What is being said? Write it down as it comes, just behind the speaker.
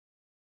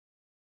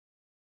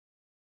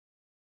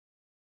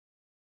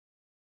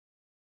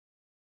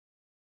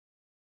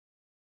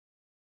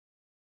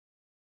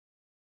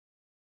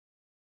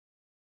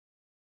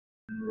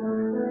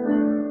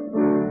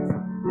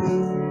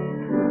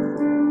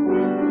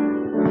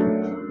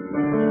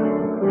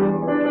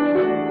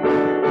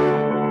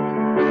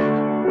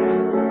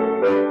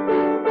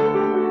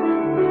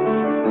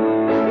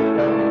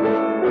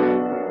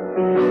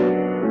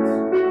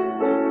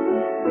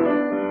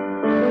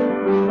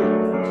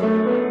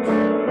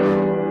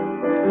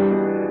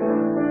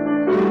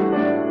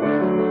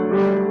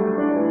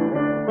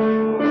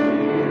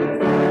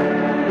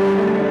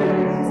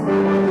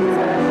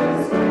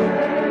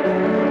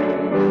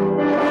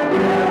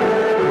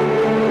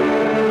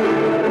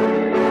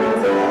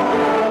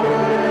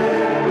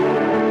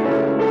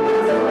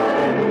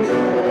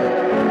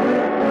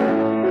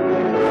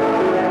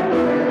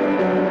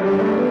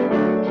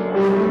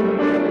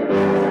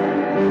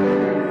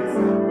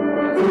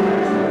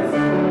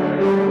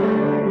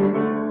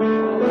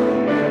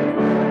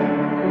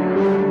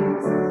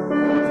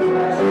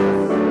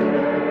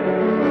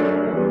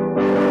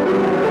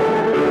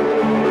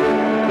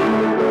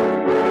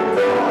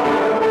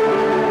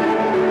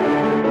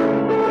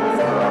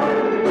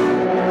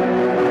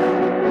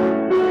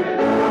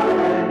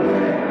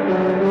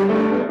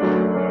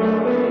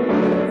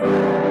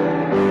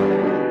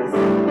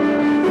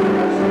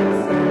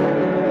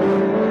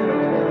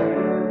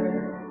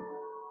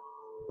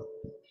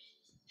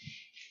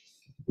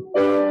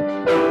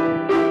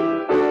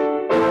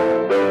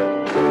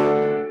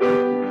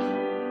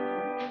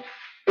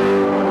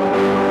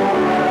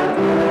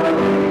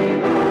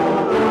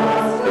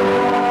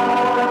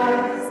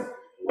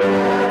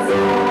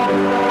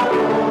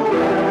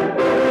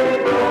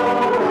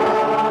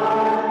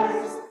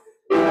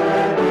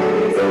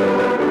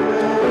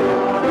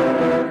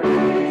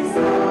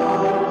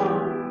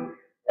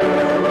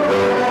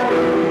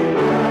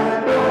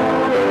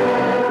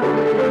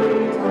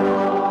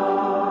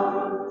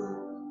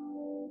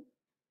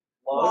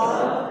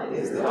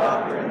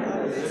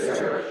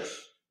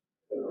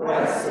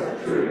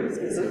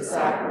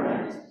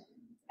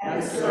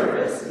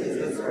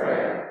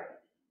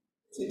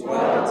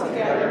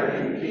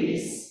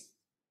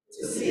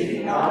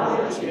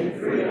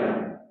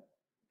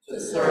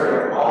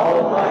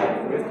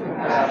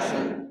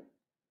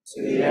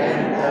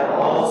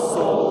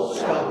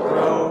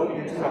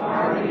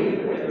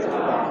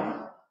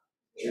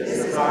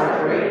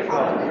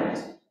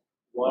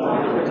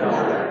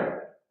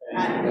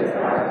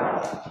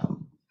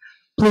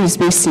Please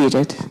be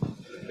seated.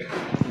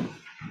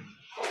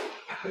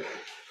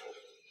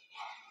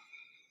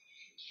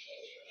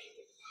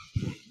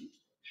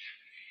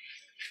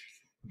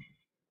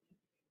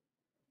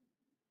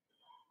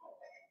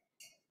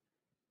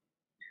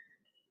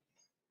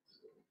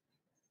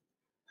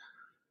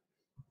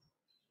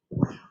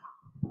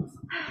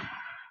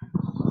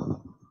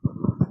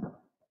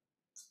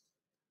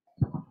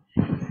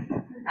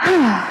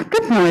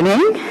 Good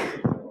morning.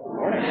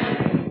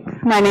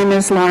 My name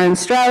is Lauren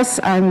Strauss.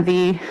 I'm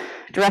the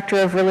Director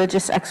of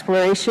Religious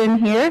Exploration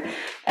here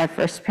at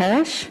First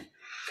Parish.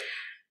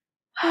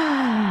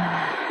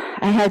 I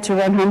had to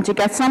run home to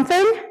get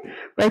something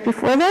right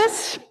before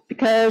this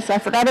because I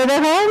forgot it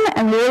at home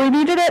and really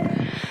needed it.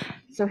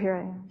 So here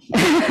I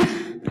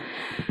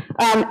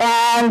am.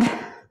 And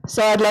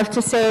so I'd love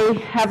to say,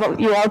 have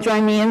you all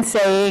join me in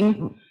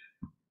saying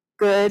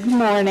good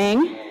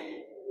morning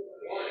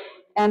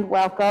and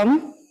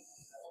welcome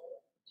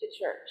to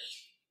church.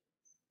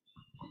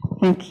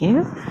 Thank you.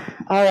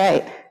 All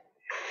right.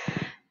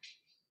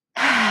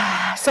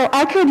 So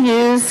I could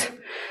use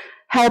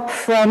help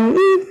from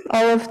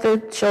all of the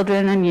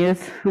children and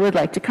youth who would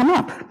like to come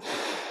up.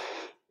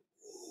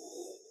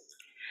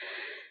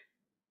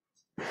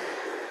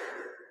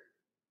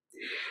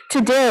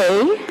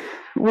 Today,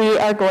 we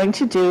are going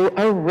to do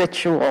a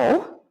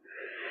ritual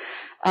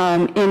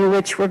in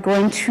which we're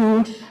going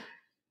to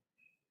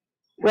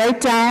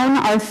write down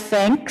our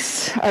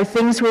thanks, our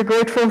things we're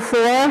grateful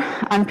for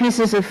on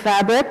pieces of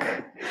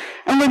fabric,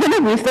 and we're going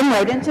to weave them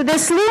right into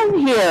this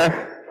loom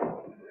here.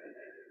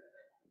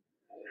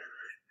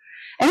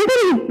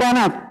 Anybody want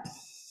to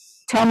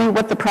tell me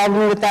what the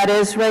problem with that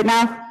is right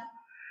now?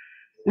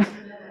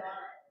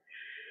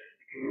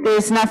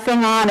 There's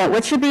nothing on it.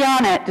 What should be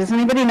on it? Does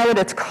anybody know what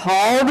it's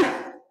called?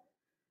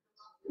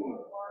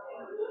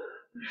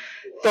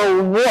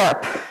 The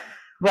warp,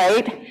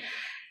 right?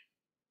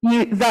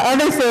 The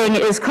other thing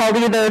is called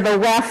either the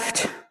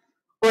weft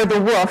or the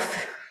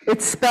woof.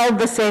 It's spelled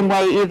the same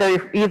way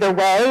either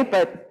way,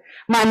 but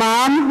my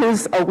mom,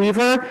 who's a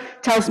weaver,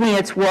 tells me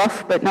it's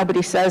woof, but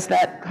nobody says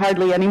that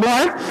hardly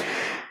anymore.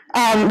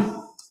 And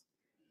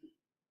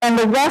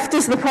the weft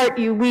is the part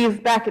you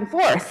weave back and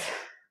forth.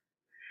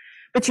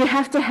 But you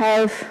have to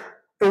have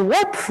the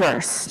warp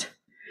first.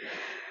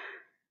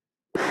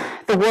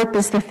 The warp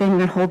is the thing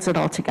that holds it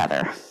all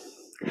together.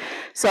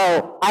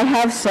 So I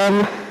have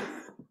some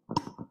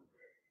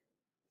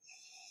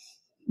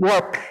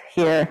warp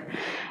here,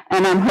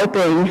 and I'm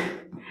hoping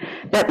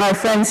that my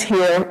friends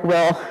here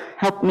will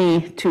help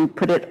me to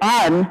put it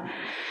on.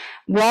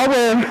 While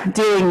we're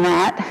doing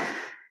that,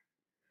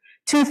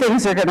 two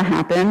things are going to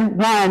happen.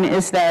 One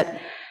is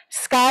that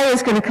Sky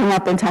is going to come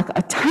up and talk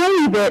a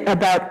tiny bit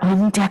about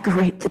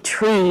undecorate the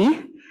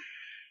tree.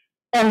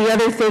 And the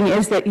other thing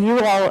is that you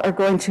all are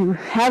going to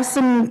have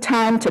some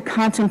time to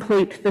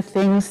contemplate the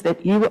things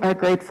that you are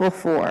grateful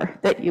for,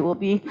 that you will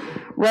be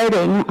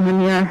writing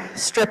on your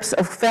strips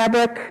of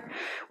fabric,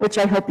 which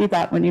I hope you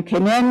got when you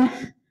came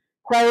in.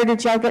 Choir,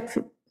 did y'all get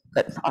food?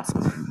 Good,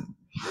 awesome.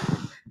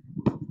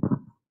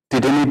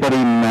 Did anybody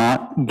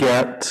not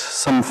get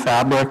some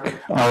fabric?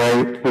 All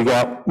right, we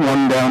got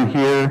one down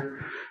here.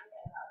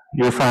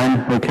 You're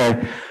fine? Okay.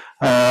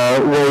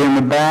 Way in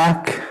the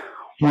back,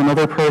 one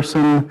other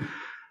person.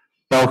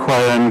 Bell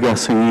choir, I'm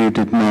guessing you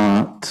did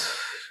not.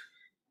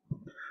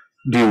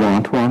 Do you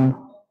want one?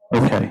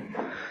 Okay.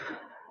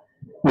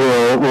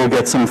 We'll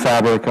get some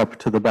fabric up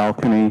to the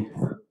balcony.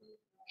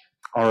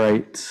 All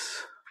right.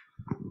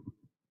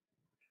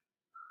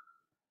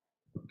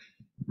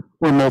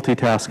 We're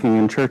multitasking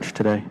in church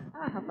today.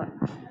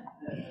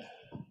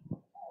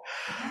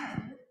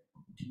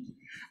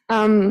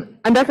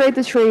 Undecorate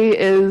the Tree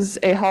is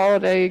a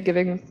holiday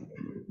giving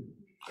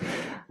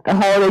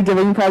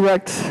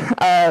project,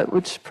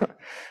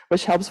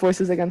 which helps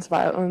Voices Against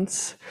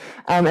Violence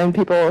and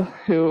people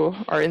who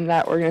are in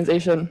that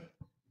organization.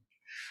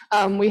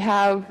 We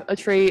have a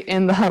tree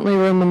in the Huntley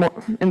Room, in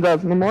the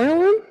Memorial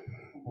Room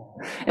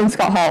in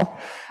Scott Hall,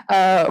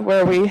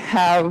 where we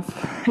have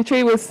a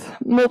tree with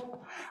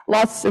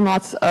lots and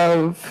lots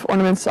of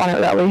ornaments on it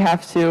that we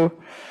have to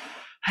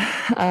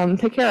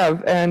take care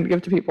of and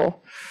give to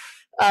people.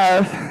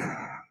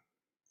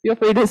 Feel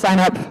free to sign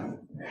up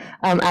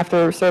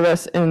after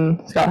service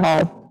in Scott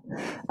Hall.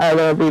 There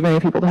will be many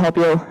people to help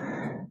you.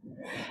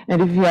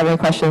 And if you have any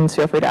questions,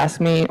 feel free to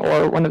ask me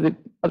or one of the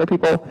other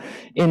people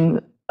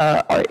in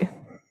RE.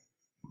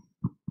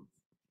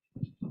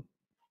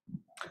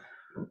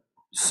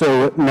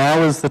 So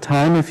now is the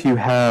time, if you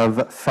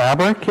have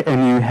fabric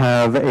and you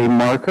have a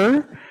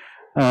marker,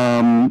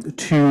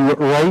 to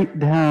write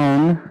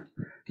down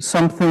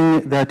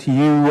something that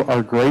you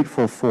are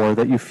grateful for,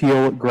 that you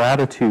feel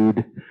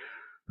gratitude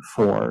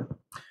for.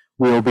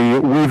 We'll be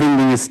weaving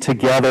these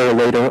together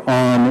later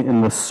on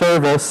in the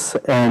service,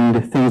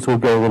 and things will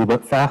go a little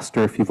bit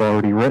faster if you've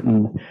already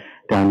written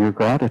down your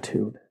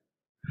gratitude.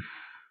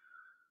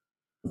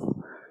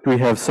 Do we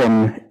have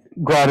some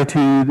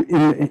gratitude,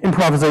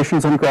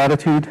 improvisations on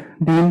gratitude,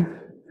 Dean?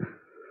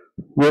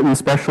 Written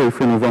especially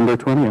for November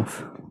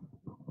 20th.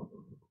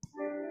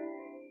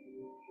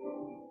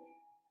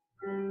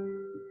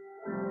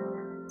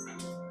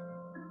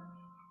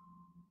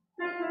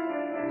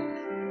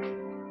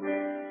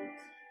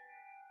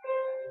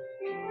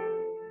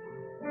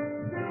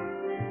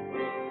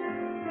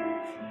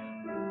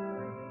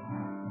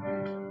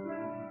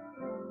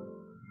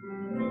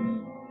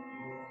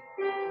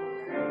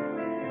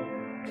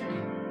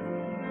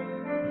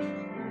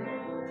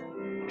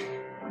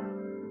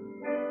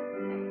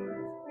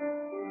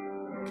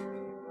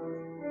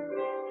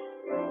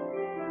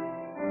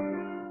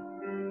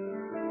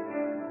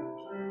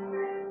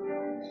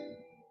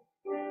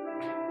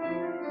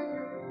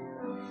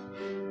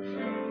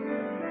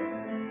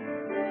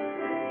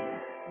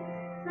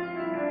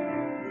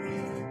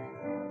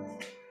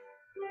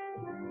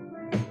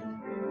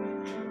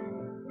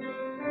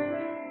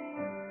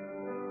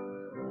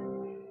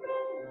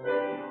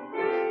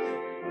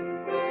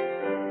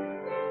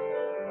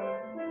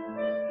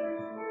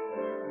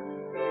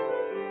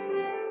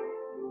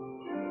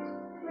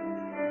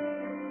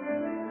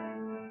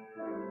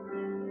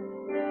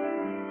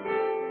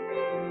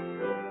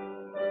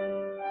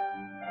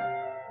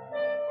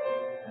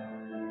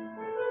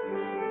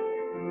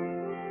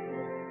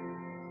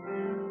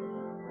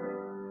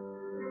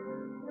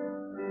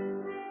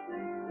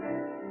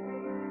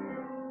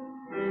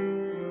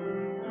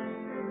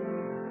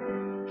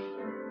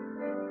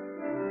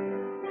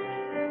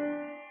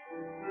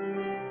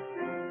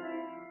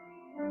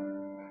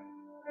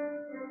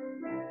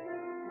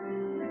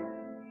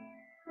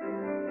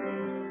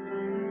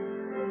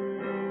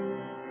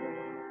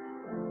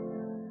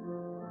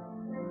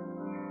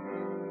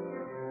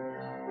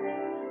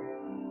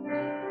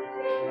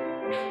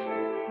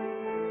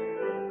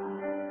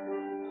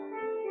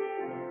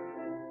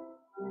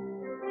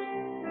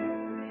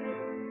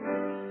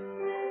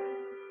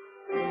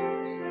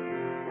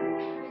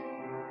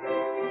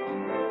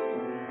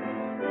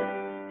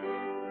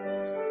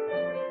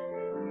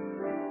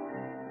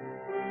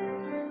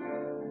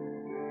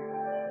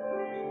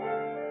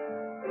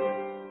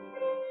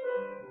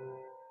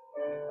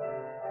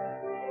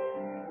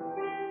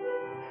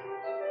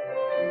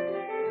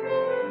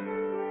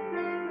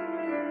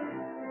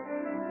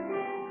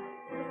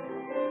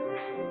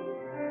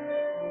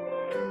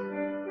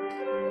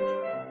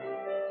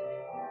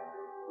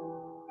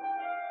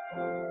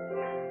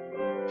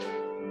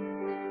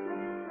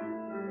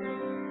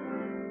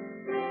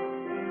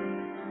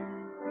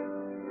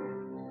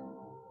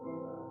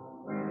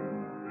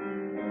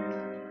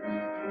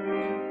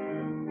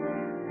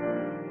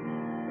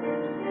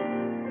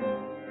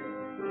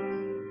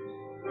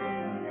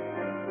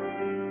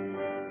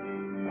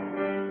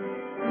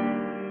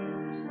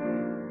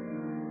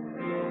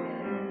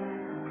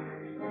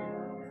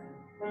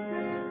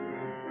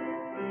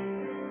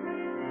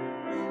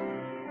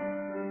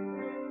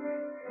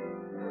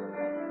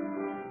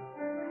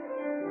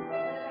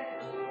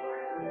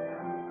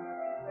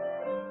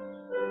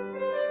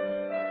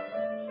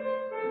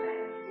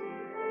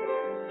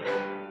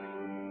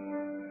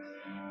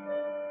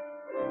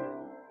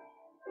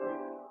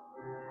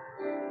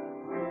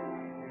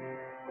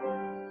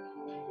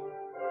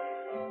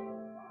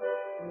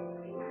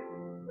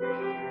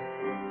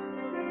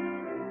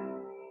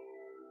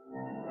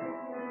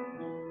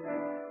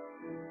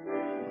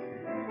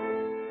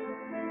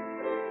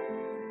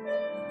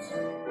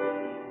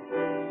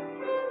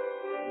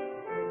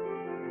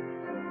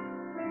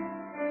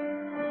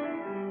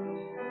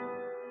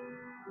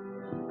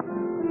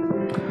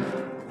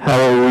 How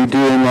are we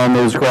doing on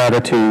those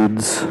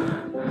gratitudes?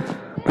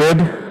 Good?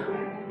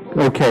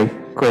 Okay,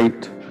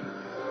 great.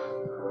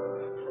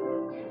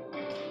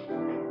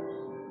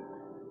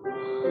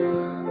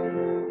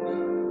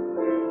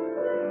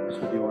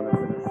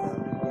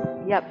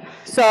 Yep.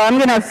 So I'm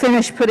going to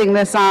finish putting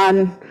this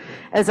on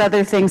as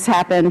other things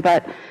happen,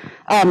 but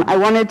I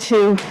wanted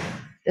to,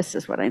 this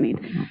is what I need.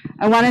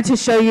 I wanted to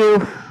show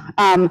you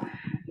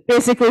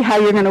basically how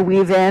you're going to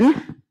weave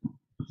in,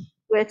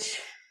 which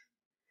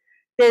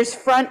there's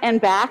front and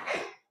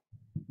back.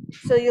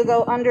 So you'll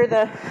go under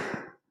the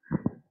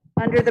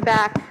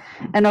back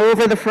and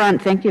over the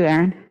front. Thank you,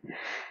 Aaron,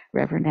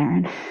 Reverend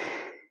Aaron.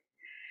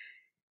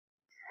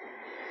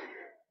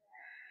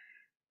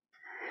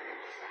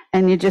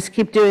 And you just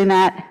keep doing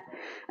that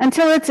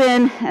until it's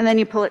in, and then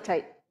you pull it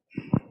tight.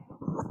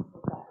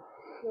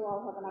 You'll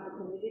all have an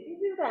opportunity to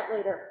do that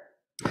later.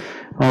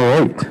 All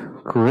right,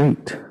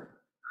 great.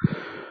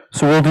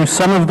 So we'll do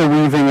some of the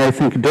weaving, I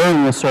think,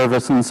 during the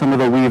service and some of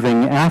the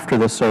weaving after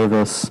the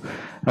service,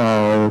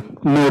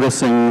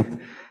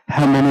 noticing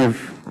how many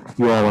of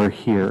you all are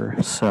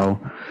here. So,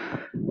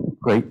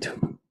 great.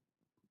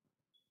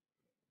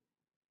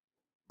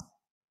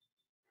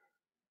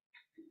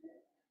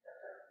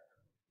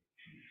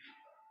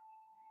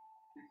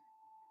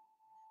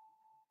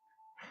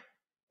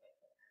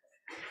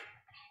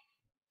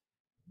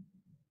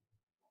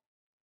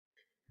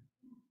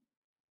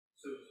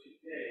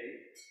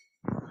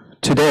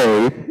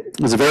 Today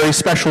is a very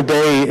special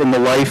day in the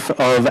life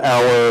of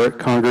our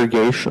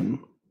congregation.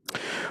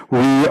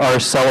 We are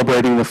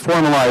celebrating the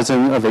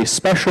formalizing of a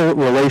special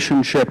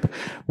relationship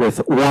with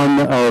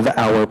one of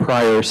our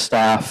prior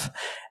staff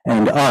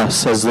and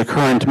us as the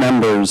current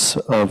members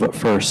of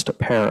First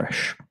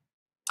Parish.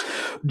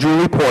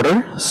 Julie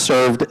Porter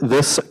served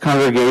this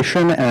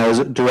congregation as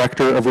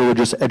Director of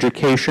Religious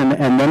Education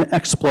and then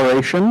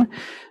Exploration.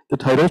 The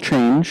title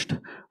changed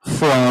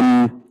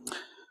from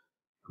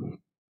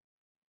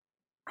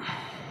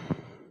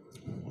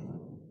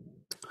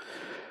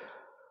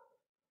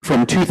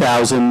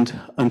 2000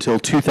 until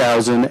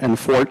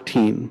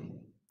 2014.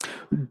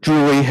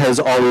 Julie has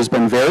always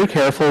been very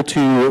careful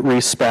to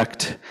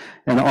respect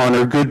and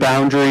honor good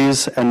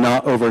boundaries and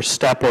not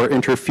overstep or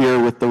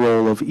interfere with the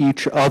role of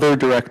each other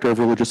Director of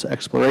Religious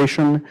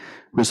Exploration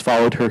who has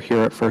followed her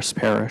here at First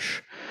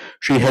Parish.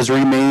 She has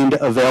remained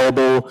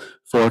available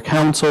for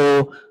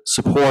counsel,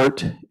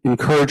 support,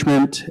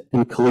 encouragement,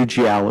 and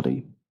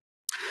collegiality.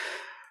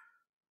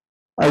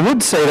 I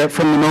would say that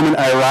from the moment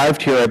I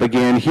arrived here, I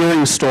began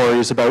hearing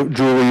stories about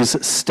Julie's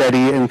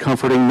steady and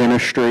comforting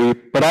ministry,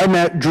 but I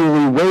met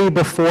Julie way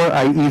before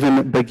I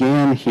even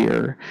began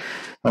here.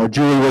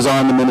 Julie was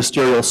on the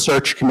ministerial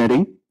search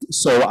committee,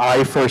 so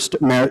I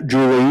first met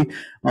Julie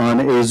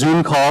on a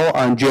Zoom call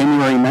on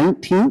January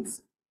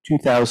 19th,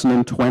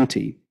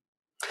 2020.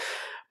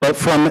 But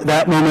from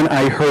that moment,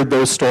 I heard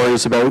those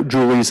stories about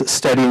Julie's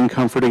steady and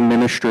comforting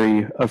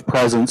ministry of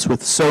presence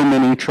with so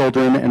many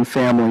children and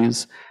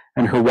families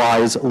and her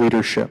wise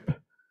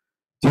leadership.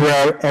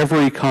 Throughout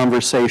every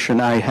conversation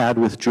I had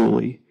with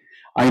Julie,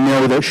 I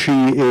know that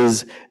she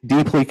is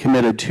deeply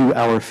committed to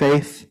our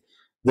faith,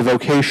 the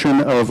vocation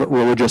of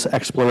religious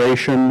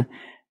exploration,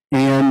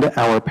 and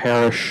our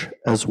parish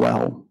as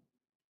well.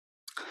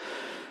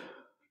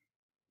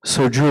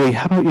 So Julie,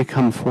 how about you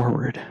come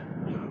forward?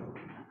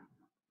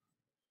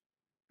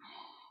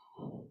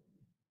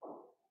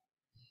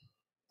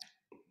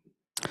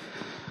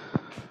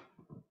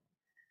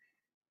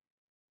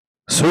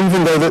 So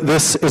even though that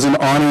this is an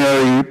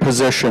honorary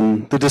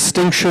position, the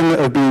distinction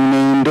of being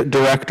named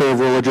Director of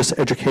Religious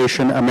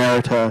Education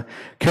Emerita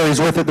carries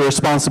with it the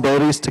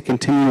responsibilities to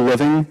continue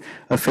living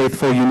a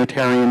faithful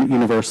Unitarian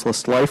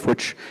Universalist life,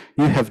 which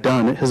you have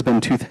done. It has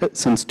been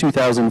since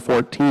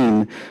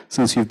 2014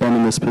 since you've been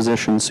in this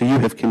position, so you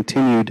have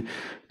continued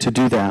to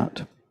do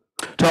that.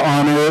 To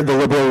honor the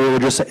Liberal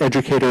Religious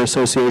Educator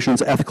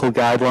Association's ethical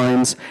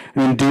guidelines,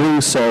 and in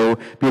doing so,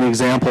 be an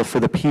example for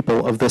the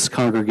people of this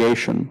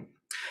congregation.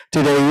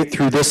 Today,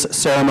 through this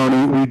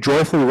ceremony, we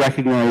joyfully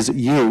recognize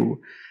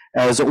you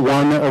as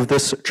one of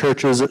this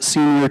church's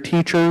senior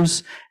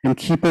teachers and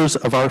keepers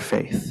of our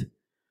faith,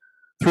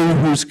 through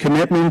whose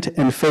commitment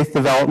and faith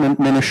development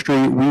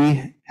ministry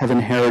we have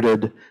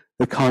inherited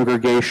the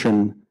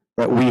congregation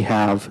that we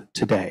have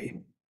today.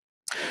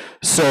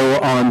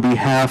 So on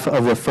behalf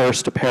of the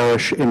First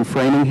Parish in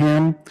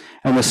Framingham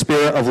and the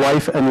Spirit of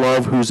life and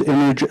love whose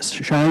image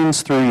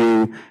shines through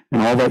you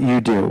in all that you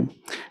do,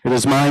 it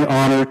is my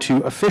honor to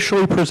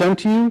officially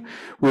present you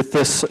with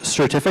this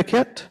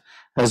certificate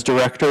as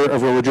Director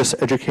of Religious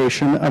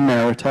Education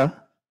Emerita.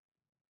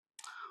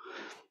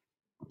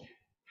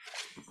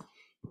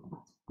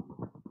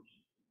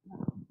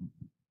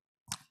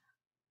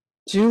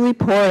 Julie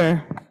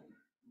Porter,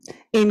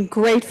 in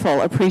grateful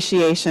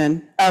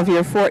appreciation of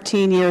your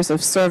 14 years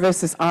of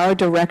service as our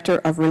Director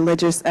of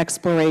Religious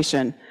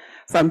Exploration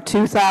from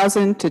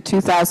 2000 to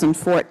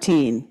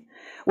 2014,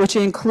 which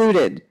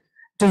included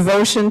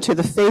devotion to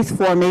the faith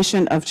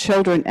formation of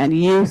children and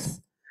youth,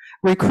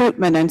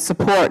 recruitment and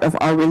support of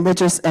our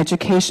religious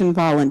education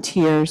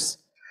volunteers,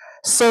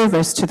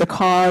 service to the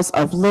cause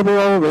of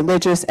liberal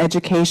religious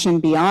education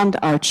beyond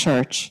our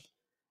church,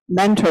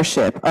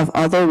 mentorship of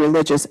other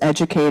religious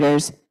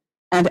educators,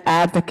 and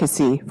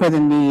advocacy for the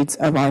needs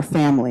of our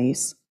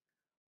families.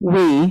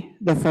 We,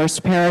 the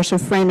First Parish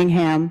of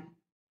Framingham,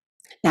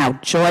 now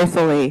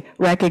joyfully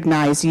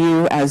recognize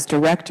you as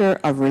Director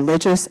of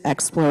Religious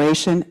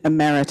Exploration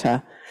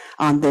Emerita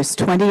on this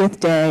 20th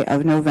day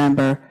of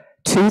November,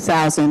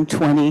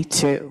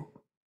 2022.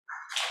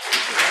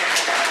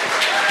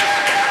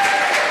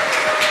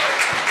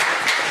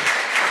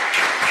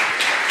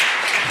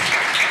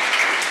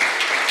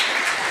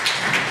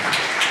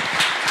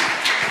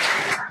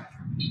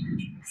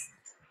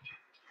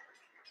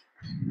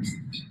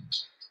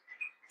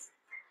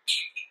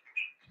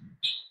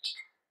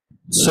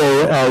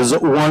 So as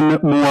one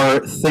more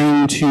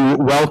thing to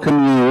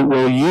welcome you,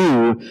 will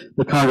you,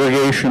 the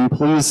congregation,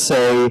 please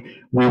say,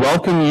 we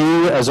welcome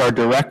you as our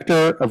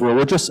Director of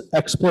Religious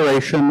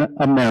Exploration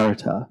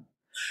Emerita.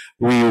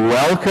 We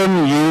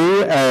welcome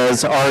you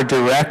as our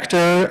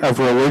Director of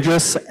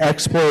Religious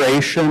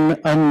Exploration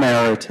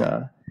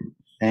Emerita.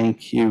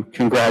 Thank you.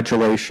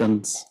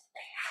 Congratulations.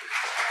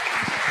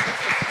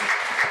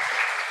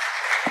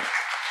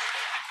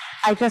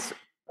 I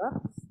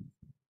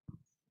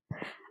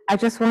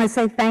just want to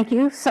say thank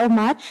you so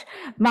much.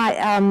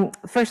 My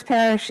First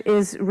Parish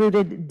is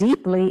rooted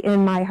deeply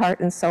in my heart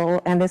and soul,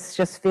 and this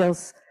just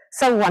feels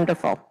so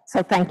wonderful.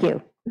 So thank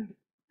you.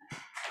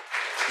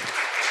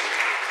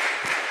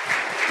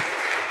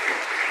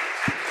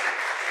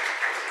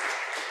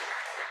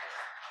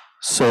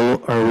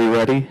 So are we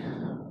ready?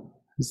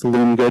 Is the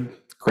loom good?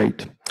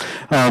 Great.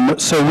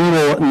 So we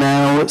will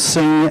now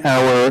sing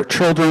our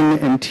children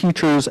and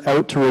teachers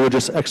out to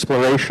religious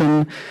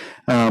exploration.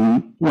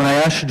 When I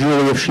asked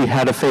Julie if she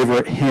had a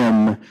favorite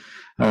hymn,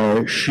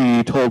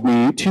 she told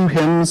me 2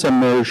 hymns,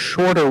 and the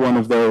shorter one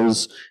of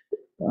those,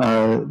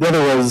 the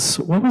other was,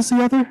 what was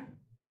the other?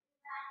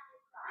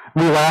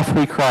 We Laugh,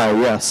 We Cry,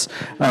 yes.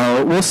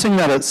 We'll sing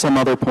that at some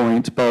other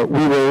point, but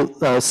we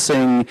will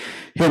sing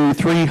hymn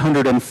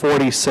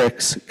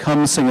 346,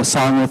 Come Sing a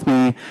Song With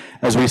Me,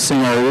 as we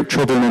sing our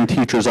children and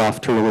teachers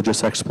off to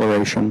religious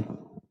exploration.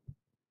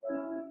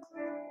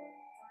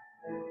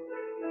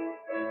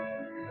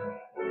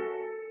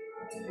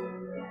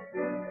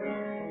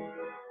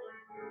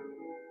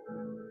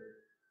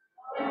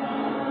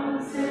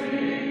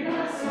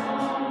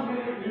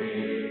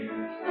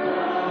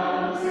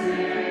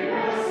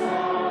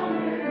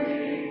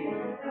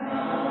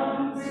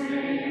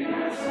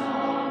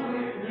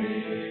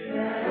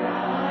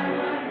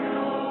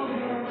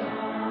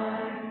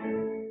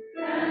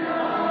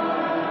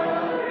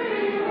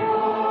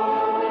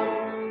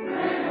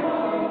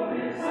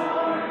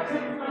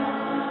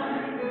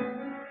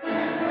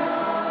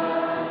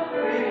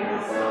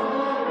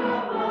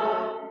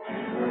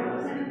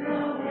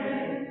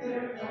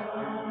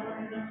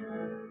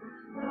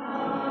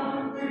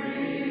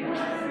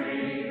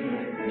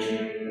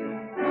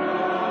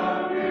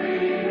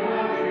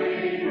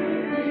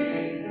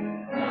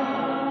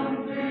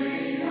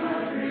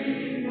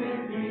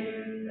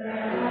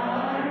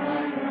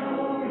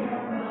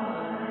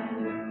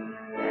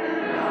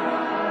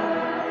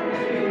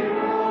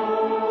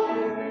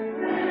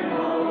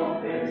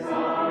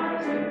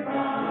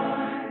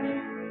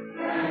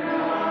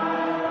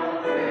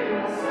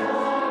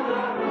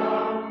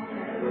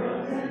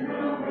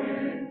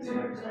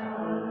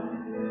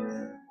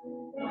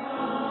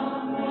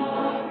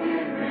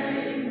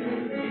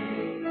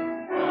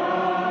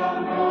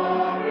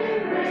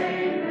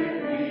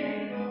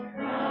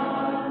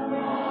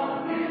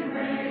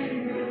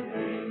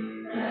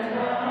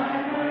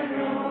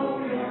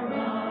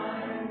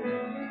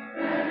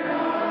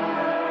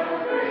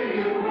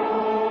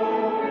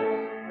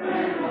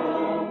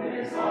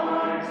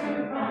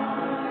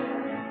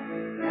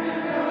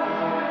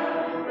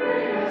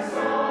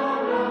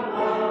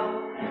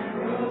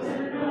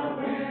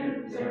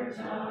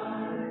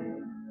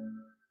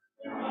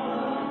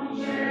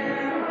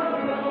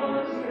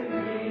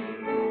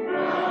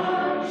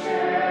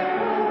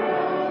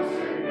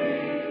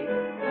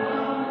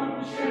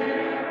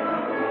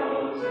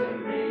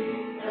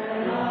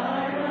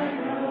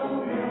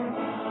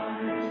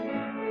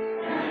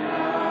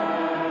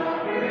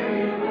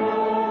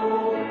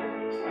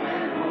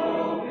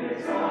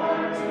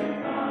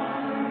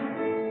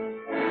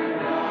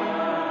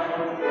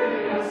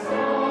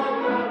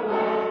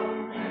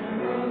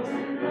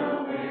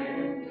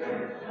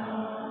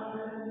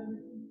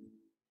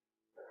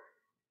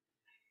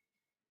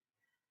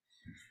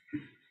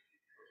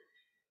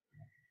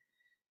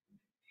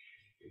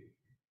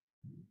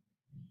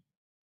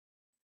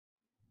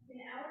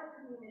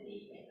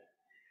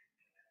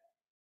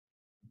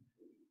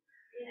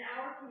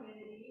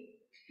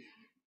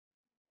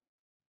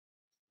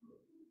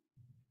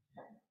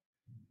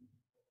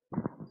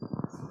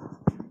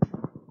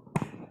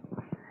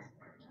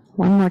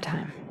 One more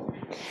time.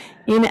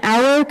 In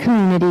our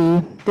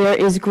community, there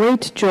is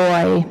great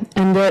joy,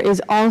 and there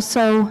is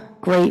also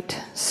great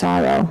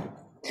sorrow.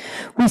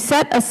 We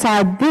set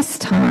aside this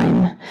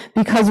time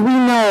because we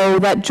know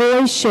that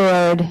joy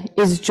shared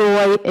is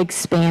joy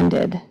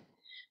expanded,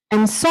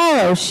 and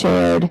sorrow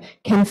shared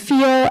can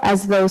feel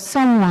as though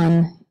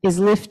someone is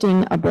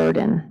lifting a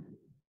burden.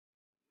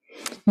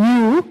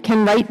 You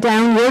can write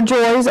down your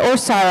joys or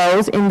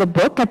sorrows in the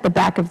book at the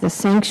back of the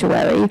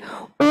sanctuary,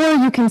 or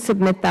you can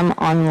submit them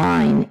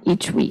online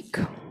each week.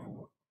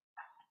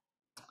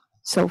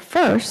 So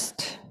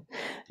first,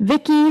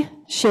 Vicki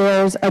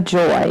shares a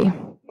joy.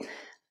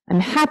 I'm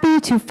happy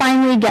to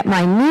finally get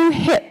my new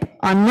hip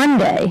on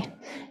Monday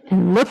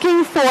and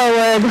looking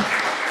forward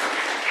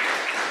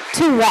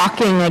to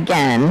walking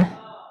again.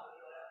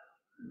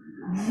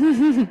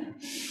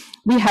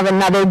 We have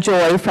another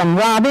joy from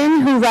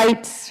Robin, who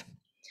writes,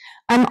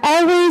 I'm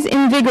always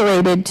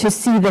invigorated to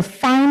see the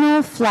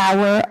final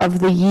flower of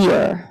the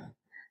year,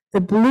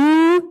 the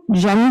blue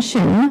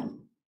gentian,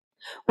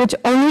 which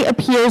only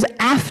appears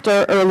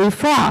after early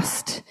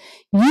frost.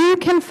 You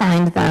can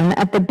find them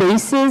at the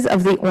bases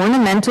of the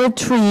ornamental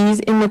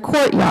trees in the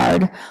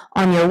courtyard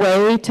on your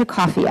way to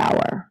coffee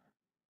hour.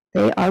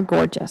 They are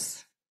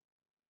gorgeous.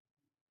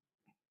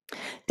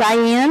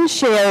 Diane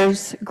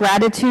shares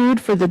gratitude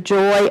for the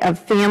joy of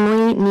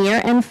family near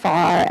and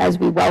far as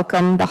we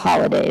welcome the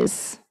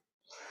holidays.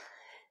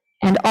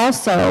 And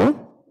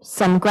also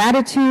some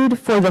gratitude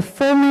for the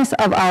fullness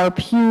of our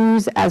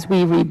pews as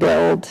we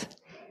rebuild.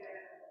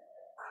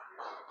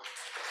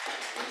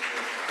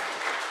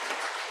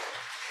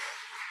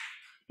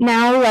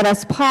 Now let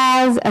us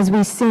pause as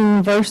we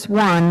sing verse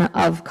 1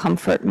 of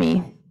Comfort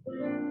Me.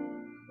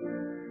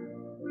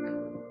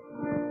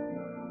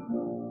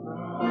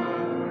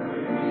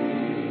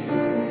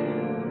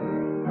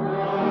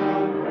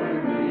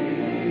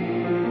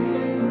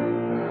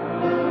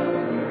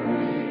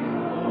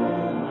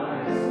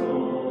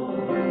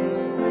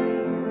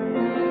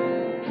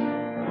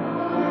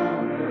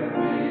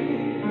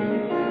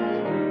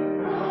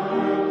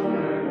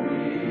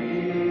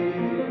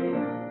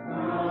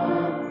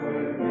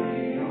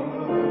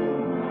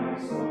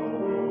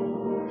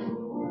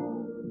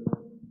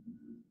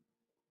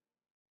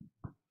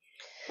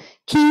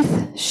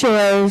 Keith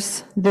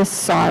shares this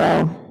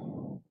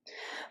sorrow.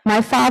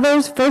 My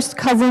father's first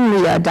cousin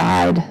Leah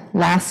died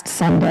last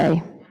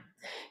Sunday.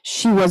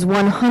 She was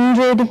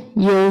 100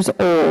 years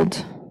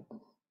old.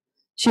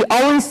 She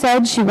always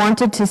said she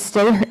wanted to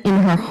stay in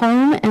her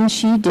home, and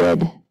she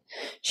did.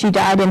 She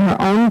died in her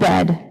own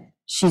bed.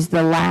 She's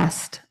the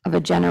last of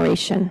a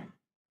generation.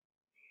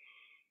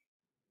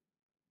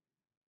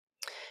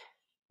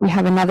 We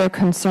have another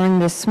concern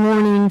this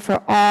morning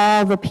for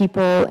all the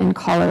people in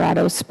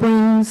Colorado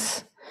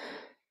Springs,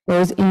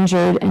 those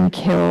injured and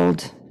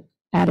killed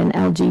at an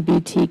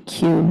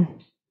LGBTQ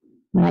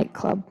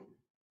nightclub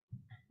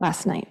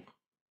last night.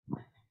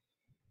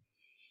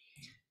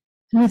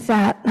 And with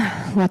that,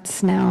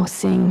 let's now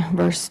sing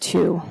verse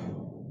 2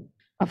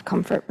 of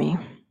Comfort Me.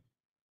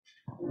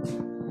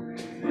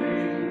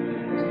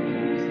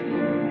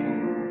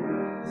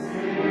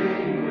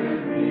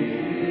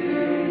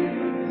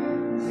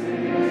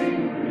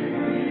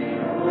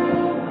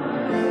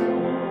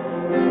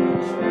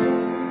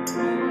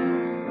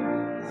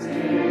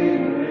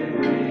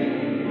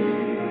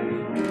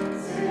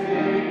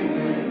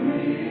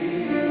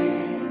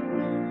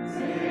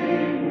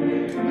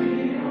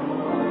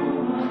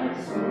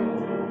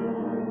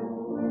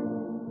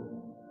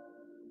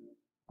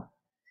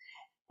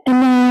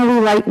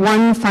 Light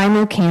one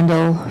final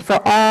candle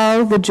for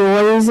all the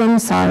joys and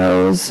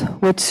sorrows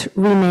which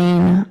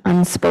remain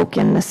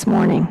unspoken this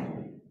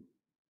morning.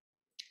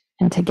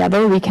 And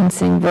together we can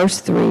sing verse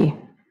 3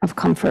 of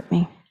Comfort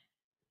Me.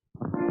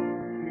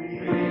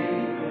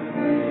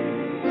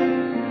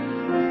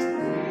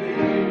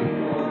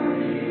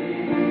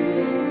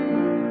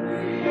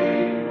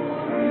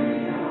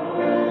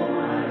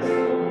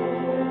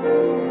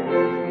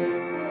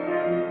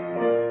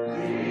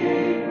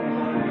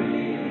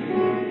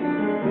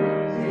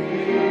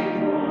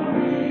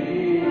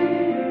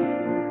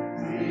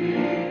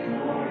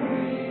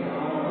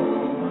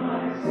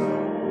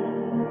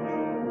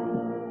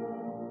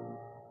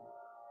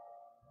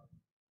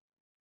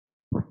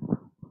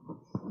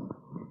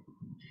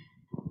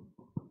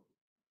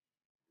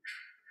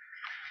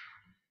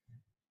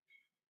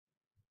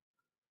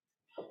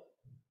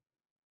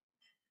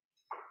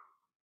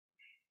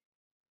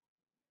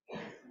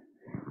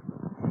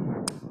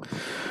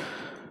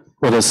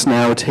 Let us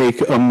now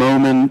take a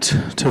moment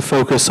to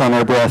focus on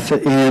our breath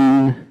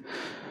in,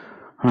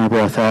 our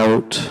breath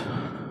out.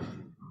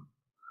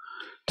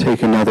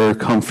 Take another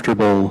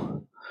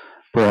comfortable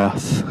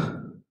breath.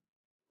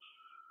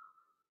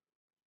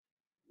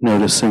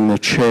 Noticing the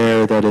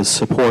chair that is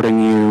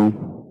supporting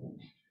you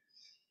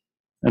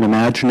and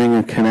imagining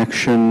a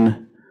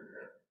connection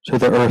to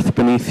the earth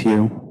beneath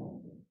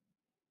you.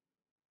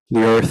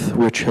 The earth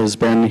which has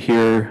been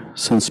here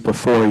since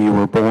before you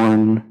were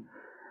born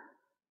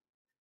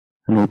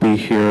and will be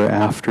here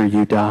after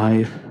you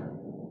die.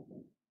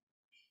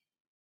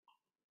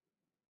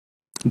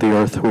 The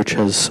earth which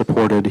has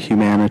supported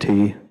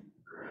humanity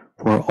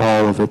for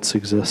all of its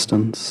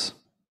existence.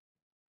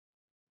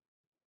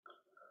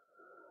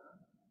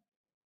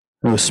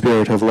 O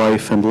Spirit of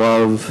life and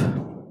love,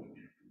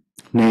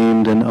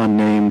 named and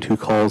unnamed, who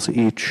calls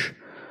each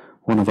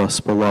one of us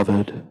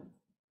beloved,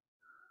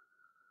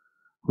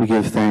 we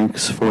give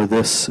thanks for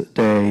this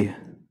day,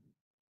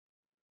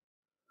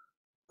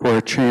 for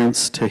a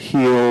chance to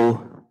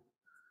heal,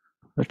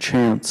 a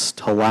chance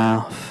to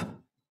laugh,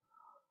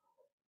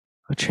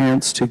 a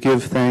chance to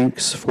give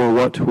thanks for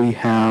what we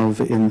have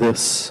in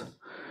this,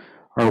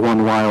 our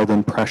one wild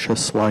and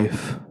precious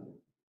life.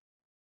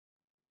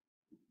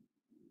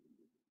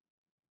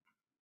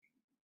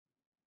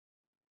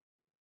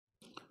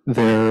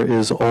 There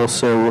is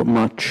also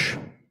much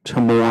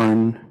to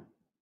mourn: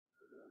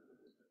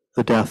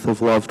 the death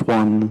of loved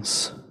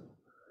ones,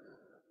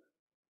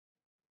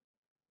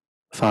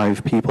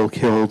 5 people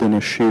killed in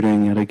a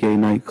shooting at a gay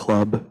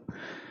nightclub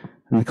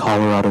in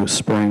Colorado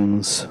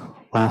Springs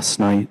last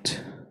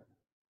night.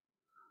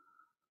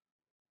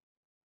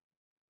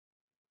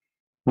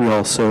 We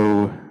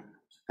also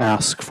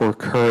ask for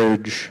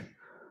courage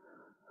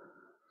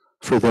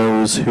for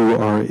those who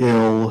are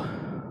ill,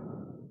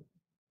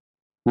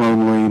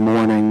 lonely,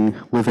 mourning,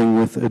 living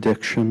with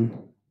addiction.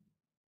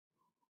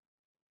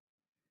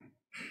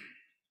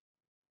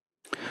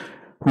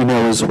 We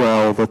know as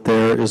well that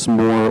there is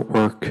more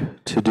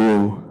work to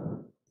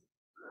do,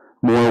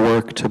 more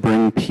work to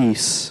bring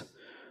peace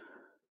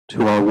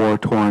to our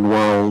war-torn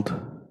world.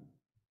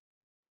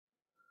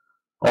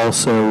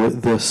 Also,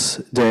 this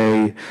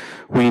day,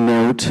 we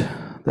note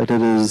that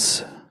it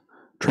is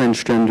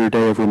Transgender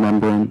Day of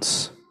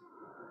Remembrance,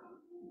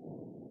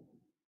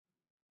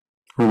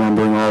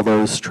 remembering all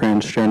those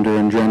transgender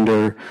and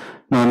gender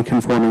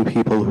non-conforming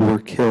people who were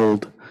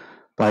killed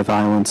by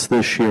violence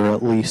this year,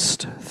 at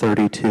least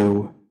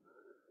 32.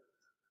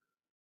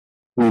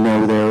 We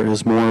know there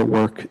is more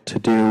work to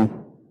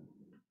do.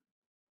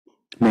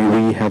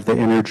 May we have the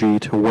energy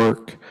to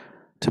work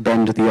to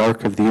bend the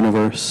arc of the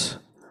universe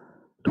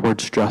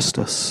towards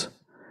justice.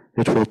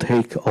 It will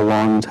take a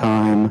long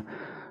time,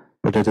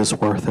 but it is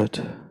worth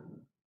it.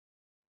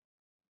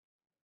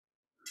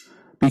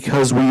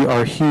 Because we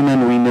are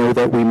human, we know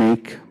that we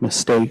make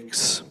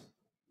mistakes.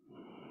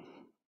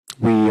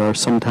 We are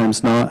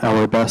sometimes not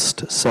our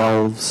best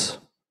selves.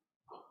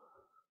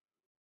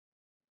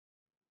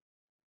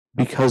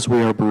 Because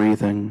we are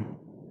breathing,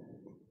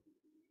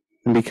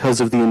 and because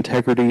of the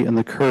integrity and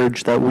the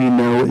courage that we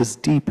know is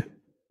deep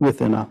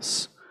within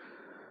us,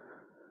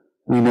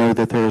 we know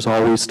that there is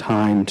always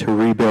time to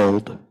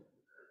rebuild,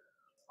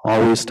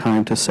 always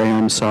time to say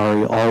I'm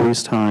sorry,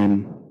 always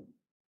time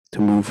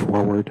to move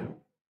forward.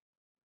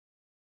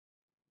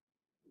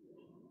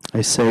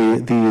 I say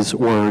these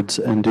words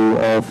and do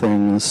all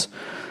things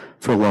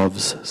for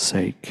love's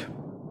sake.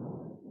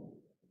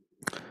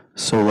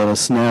 So let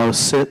us now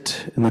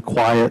sit in the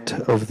quiet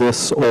of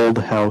this old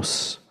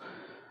house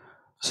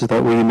so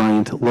that we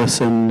might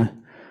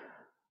listen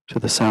to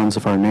the sounds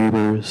of our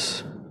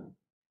neighbors,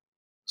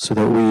 so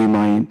that we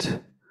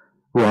might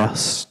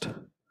rest,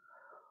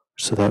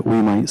 so that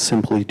we might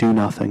simply do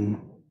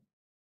nothing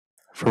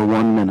for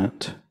 1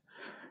 minute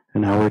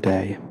in our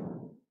day.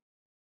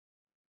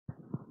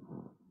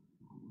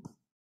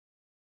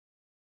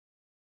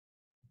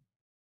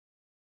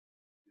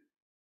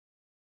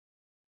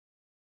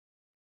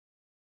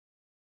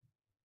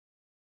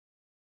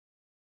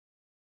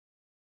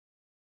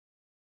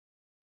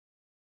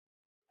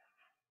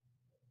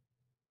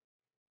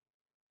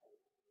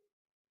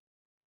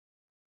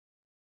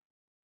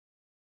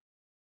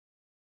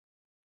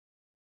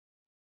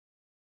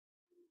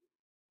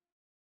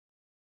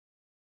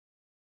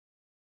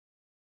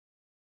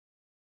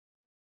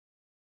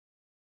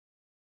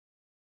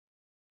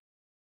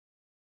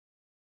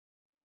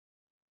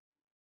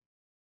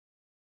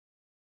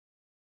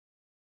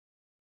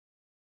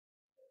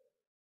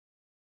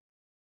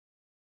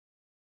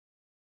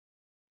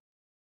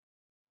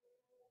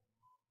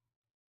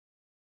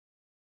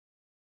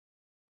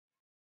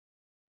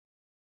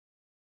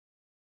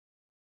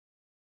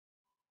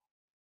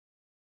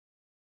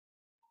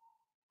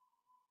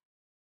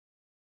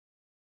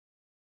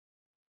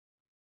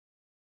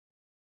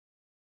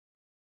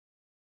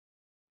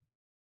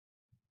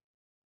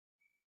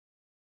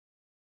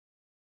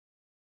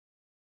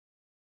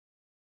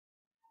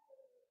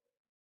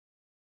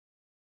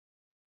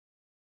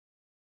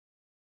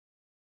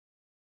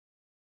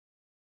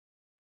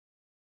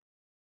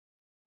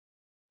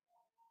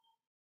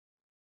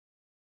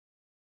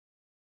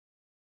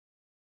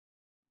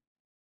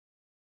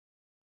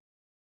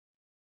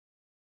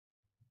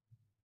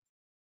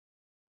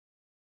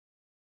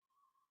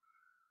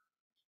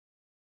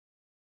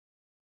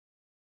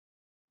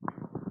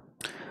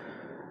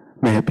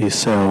 May it be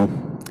so,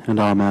 and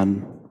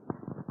amen.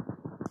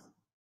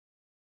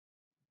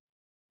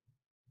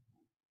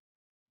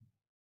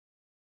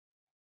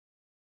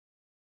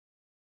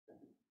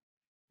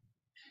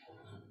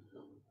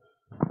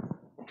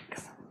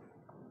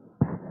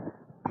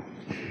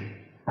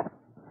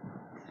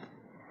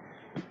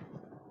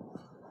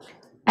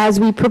 As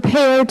we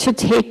prepare to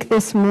take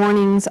this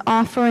morning's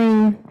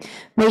offering,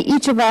 may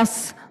each of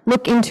us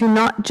look into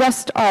not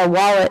just our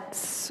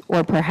wallets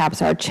or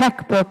perhaps our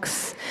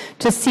checkbooks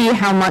to see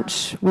how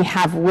much we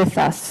have with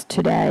us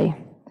today.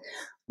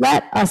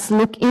 Let us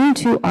look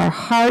into our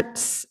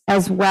hearts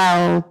as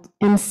well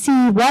and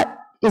see what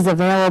is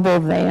available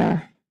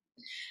there.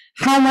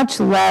 How much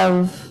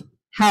love,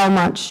 how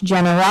much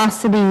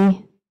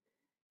generosity,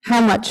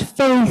 how much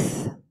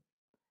faith,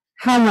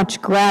 how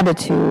much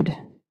gratitude,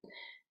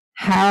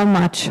 how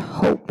much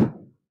hope.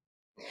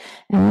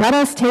 And let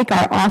us take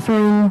our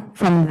offering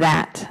from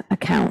that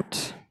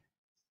account.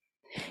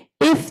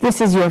 If this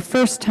is your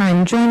first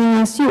time joining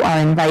us, you are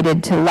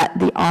invited to let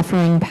the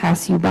offering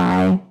pass you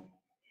by.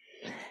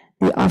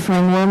 The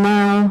offering will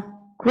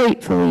now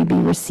gratefully be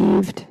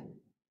received.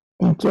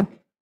 Thank you.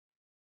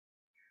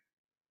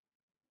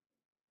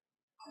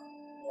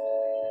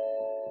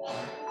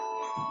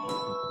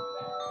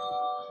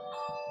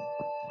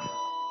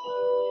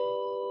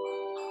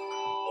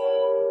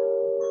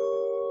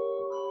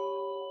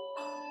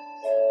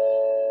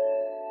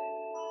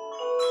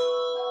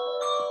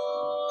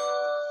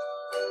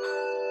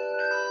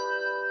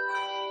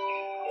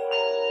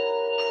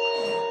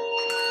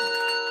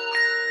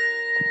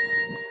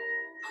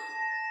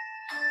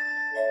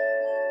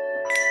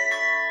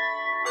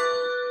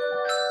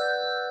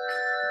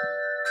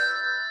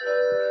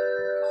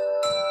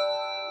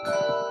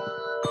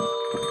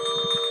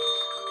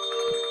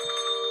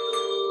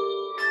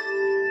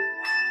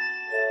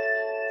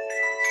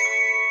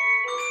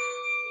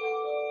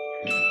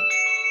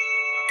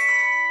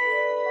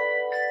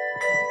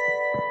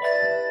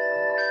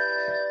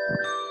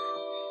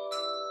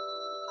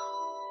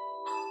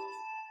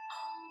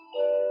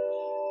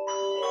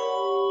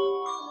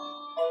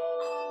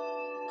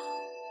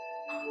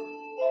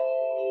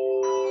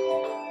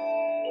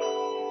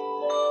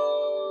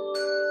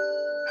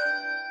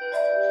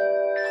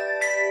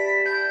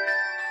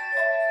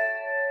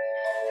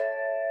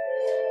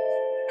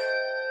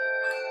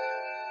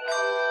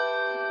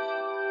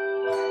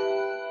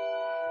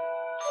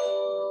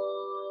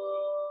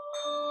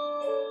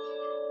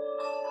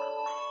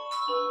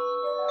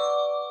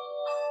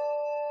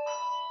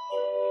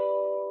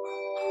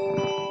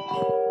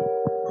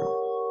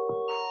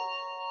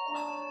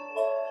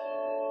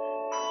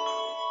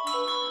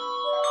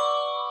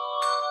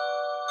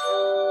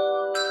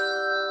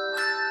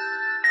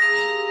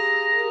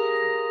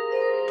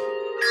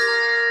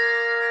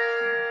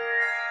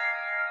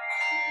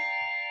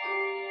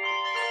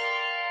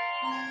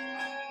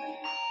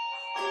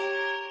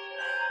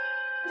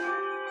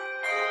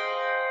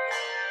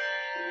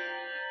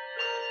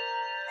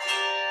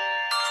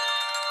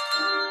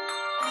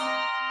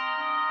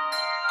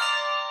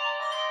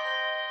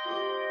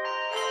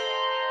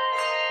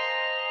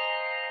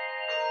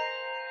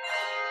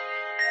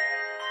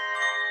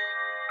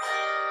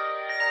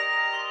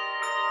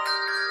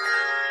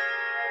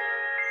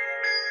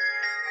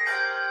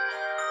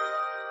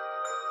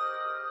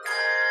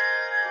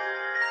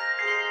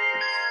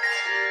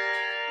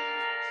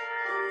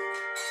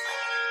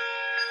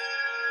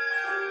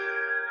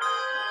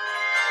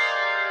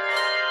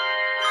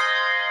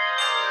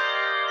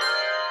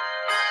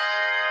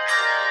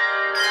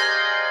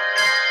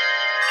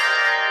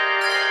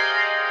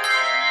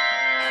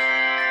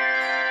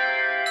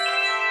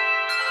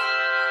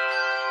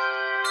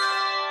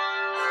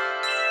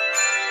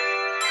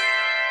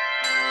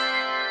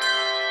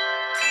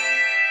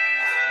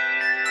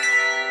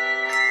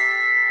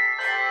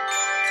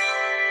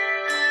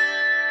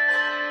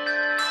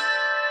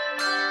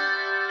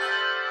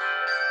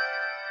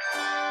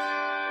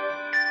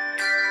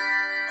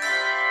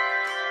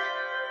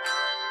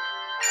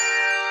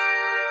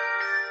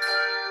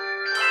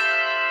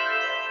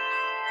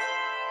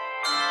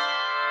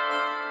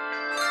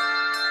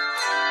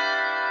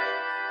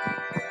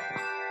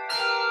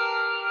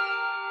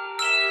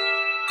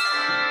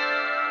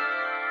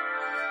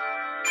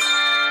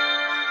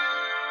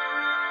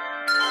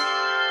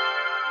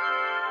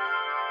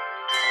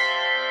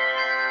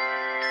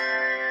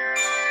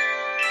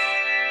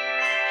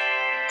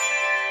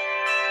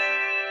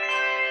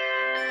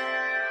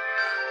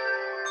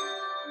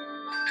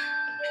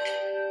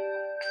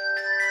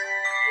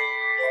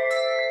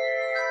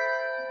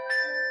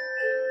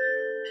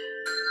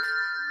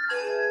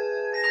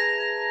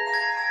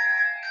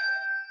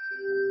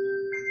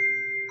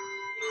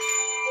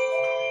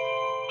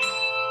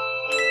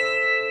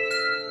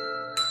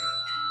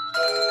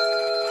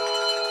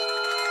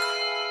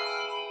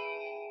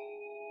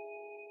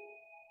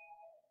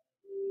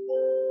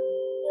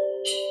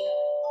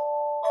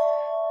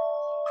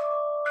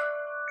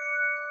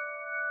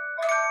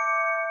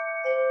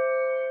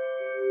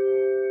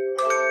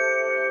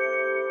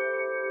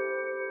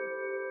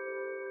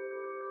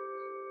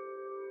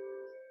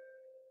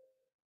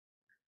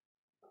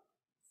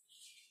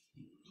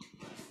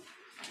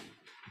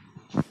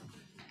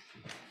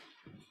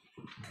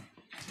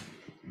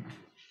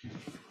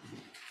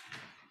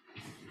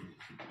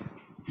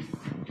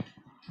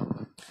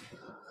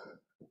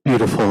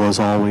 Beautiful as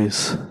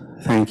always.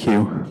 Thank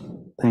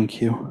you.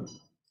 Thank you.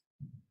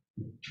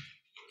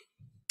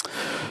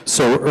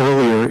 So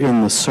earlier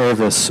in the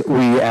service,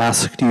 we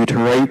asked you to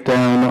write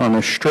down on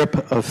a strip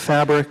of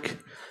fabric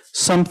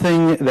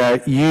something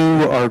that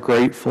you are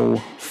grateful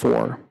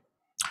for.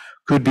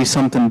 Could be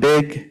something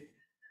big,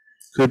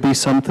 could be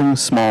something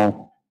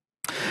small.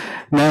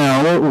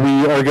 Now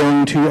we are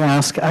going to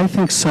ask, I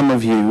think some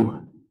of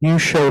you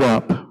showed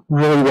up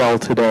really well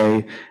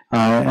today,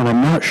 and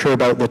I'm not sure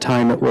about the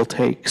time it will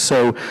take.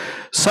 So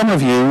some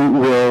of you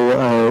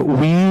will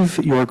weave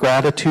your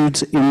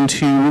gratitudes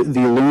into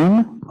the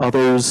loom.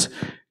 Others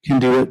can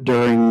do it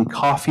during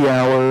coffee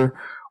hour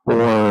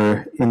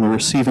or in the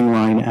receiving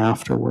line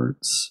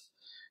afterwards.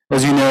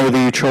 As you know,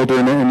 the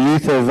children and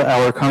youth of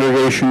our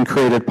congregation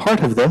created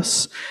part of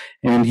this,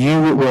 and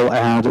you will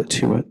add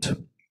to it.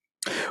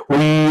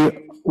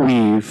 We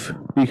weave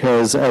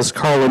because, as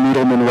Carla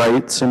Needleman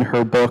writes in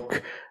her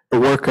book, The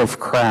Work of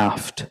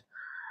Craft,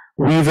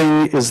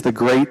 weaving is the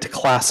great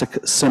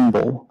classic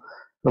symbol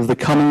of the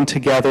coming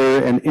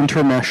together and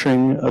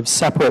intermeshing of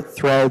separate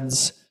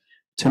threads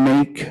to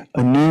make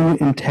a new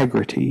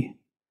integrity.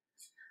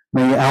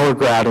 May our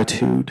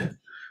gratitude,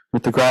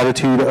 with the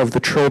gratitude of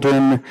the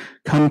children,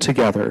 come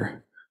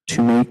together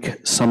to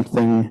make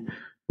something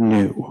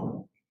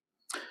new.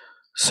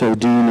 So,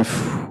 Dean,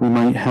 if we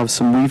might have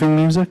some weaving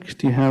music,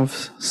 do you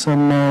have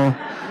some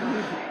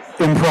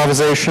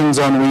improvisations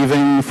on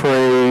weaving for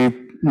a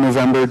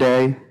November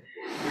day?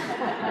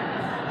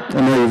 I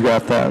know you've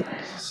got that.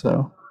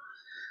 So,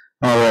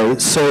 all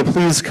right. So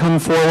please come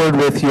forward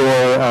with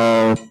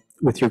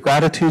your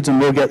gratitudes, and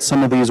we'll get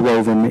some of these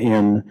woven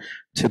in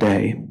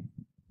today.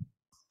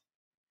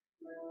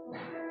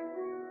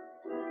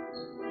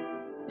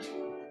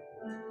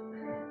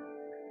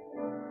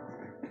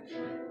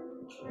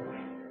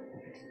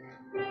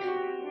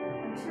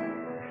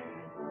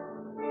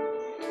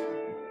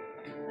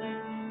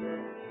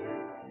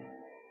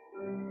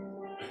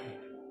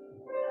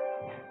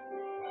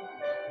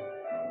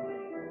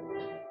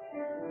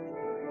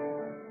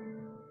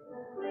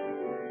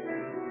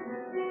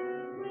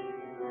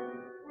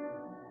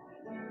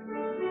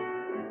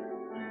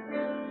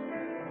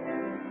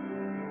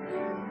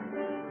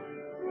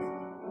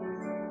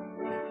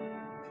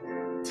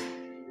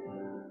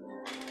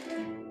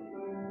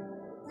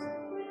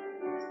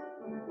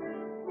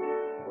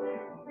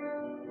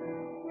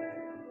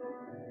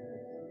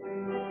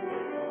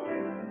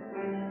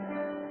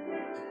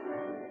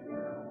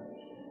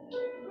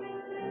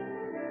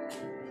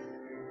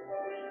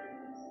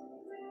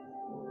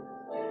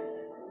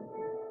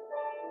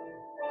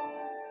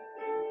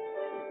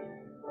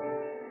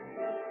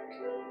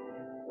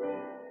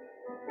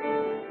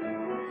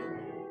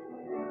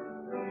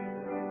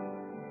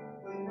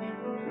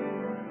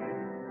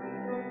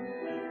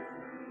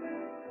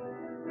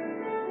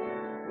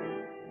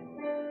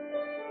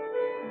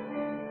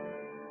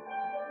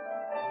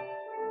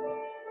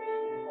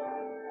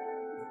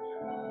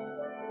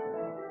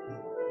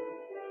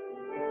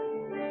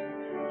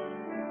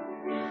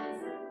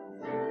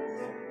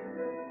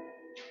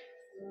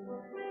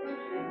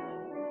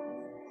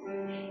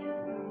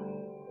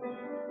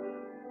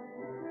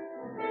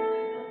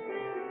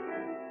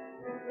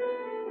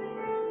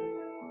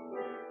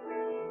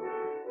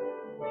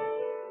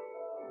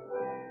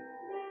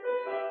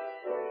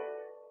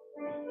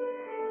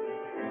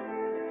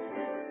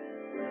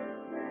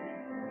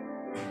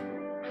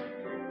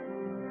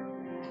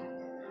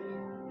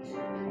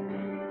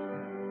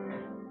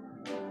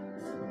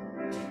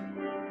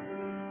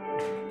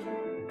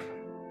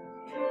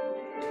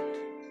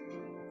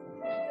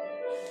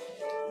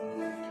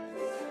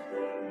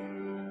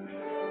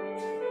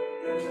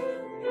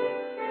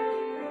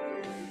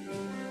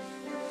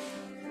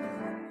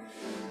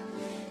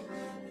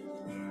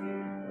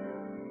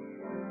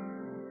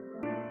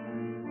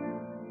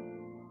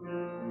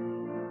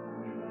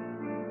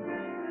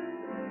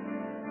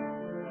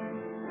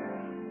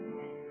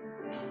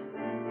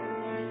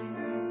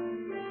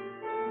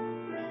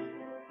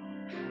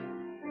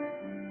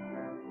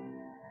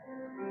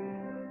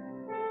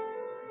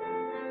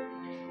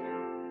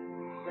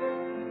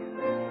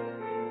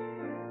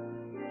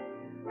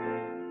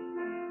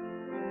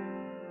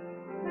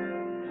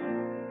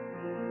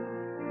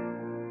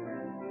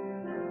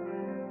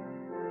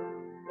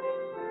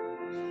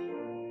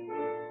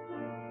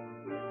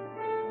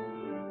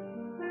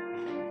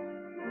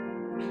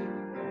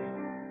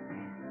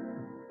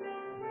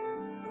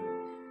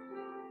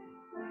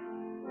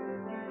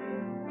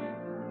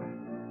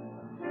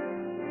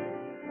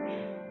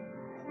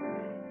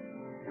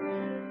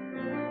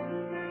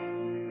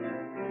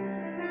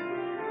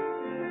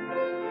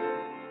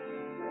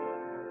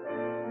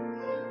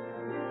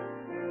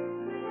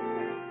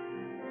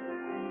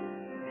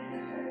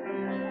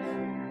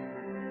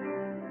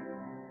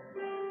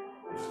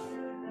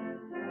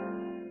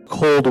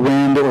 Cold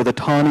wind or the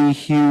tawny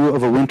hue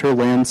of a winter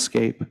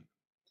landscape.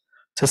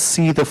 To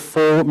see the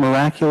full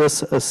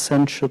miraculous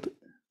essentialness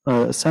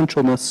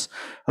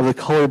of the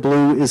color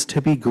blue is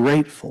to be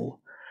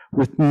grateful,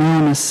 with no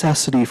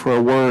necessity for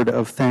a word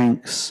of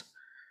thanks.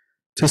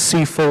 To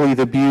see fully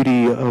the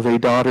beauty of a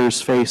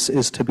daughter's face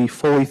is to be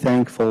fully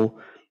thankful,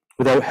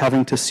 without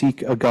having to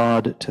seek a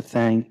God to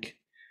thank,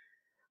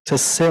 to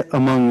sit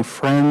among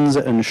friends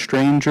and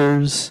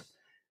strangers,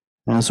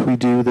 as we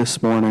do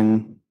this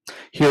morning,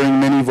 hearing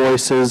many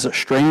voices,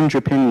 strange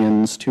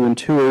opinions, to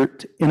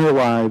intuit inner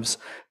lives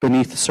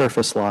beneath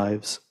surface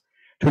lives,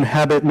 to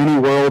inhabit many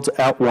worlds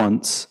at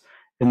once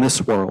in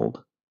this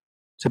world,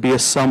 to be a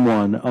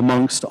someone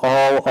amongst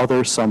all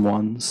other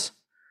someones,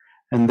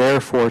 and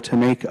therefore to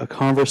make a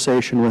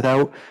conversation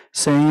without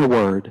saying a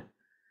word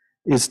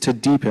is to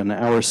deepen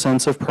our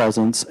sense of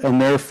presence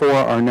and therefore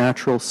our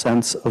natural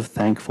sense of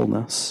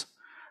thankfulness,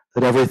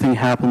 that everything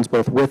happens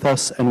both with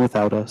us and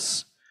without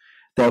us,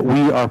 that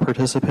we are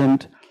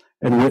participant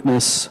and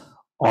witness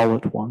all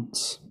at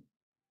once.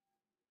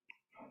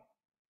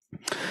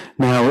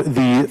 Now,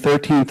 the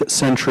 13th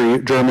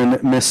century German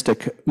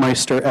mystic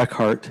Meister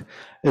Eckhardt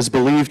is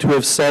believed to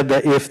have said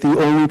that if the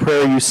only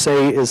prayer you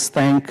say is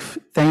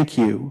thank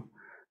you,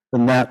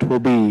 then that will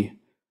be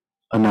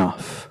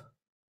enough.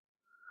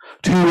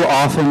 Too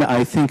often,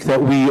 I think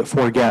that we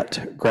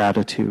forget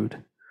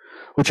gratitude,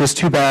 which is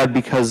too bad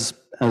because,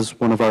 as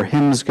one of our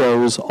hymns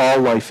goes,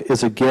 all life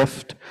is a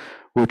gift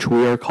which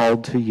we are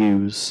called to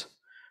use.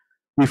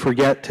 We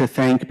forget to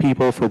thank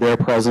people for their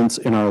presence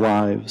in our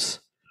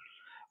lives.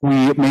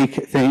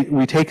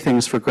 We take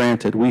things for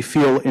granted. We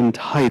feel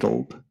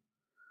entitled.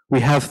 We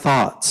have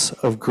thoughts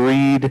of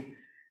greed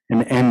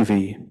and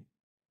envy.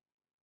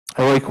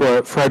 I like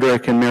what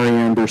Frederick and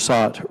Marianne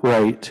Boursat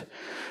write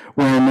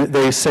when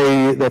they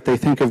say that they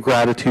think of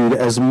gratitude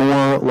as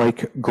more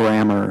like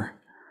grammar,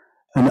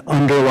 an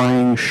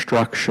underlying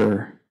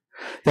structure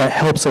that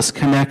helps us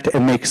connect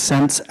and make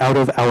sense out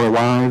of our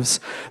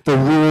lives. The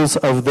rules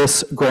of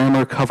this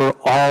grammar cover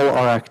all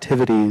our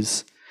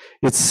activities.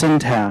 Its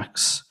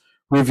syntax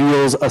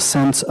reveals a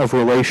sense of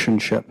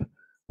relationship,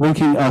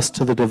 linking us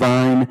to the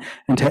divine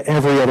and to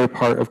every other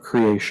part of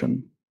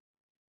creation.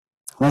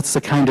 That's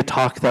the kind of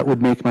talk that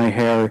would make my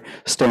hair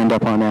stand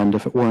up on end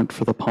if it weren't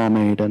for the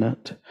pomade in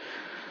it.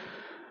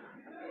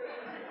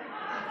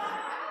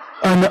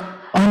 An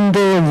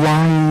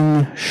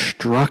underlying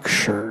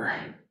structure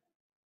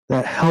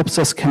that helps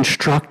us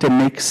construct and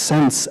make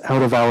sense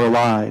out of our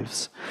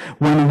lives.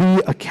 When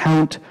we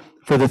account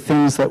for the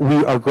things that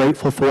we are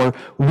grateful for,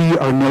 we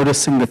are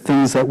noticing the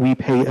things that we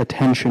pay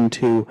attention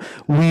to.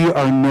 We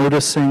are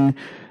noticing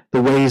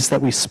the ways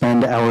that we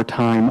spend our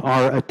time,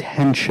 our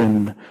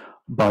attention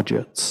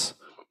budgets.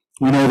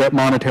 We know that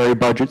monetary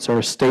budgets are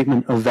a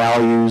statement of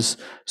values,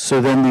 so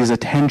then these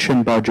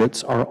attention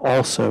budgets are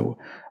also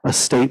a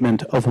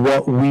statement of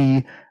what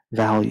we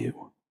value.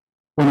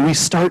 When we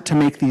start to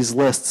make these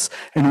lists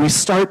and we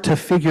start to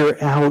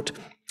figure out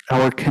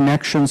our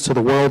connections to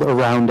the world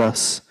around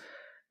us,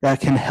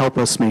 that can help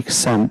us make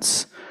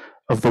sense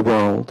of the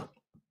world.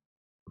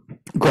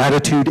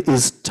 Gratitude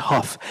is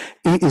tough.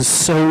 It is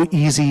so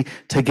easy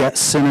to get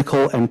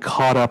cynical and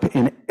caught up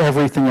in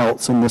everything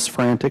else in this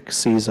frantic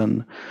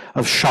season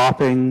of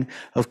shopping,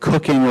 of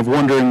cooking, of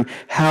wondering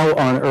how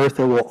on earth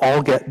it will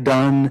all get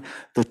done,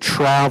 the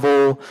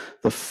travel,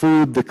 the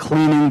food, the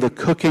cleaning, the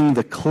cooking,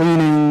 the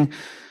cleaning,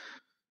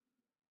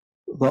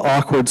 the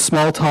awkward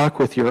small talk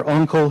with your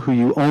uncle who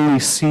you only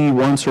see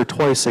once or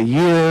twice a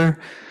year,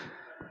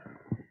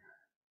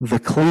 the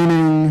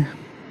cleaning.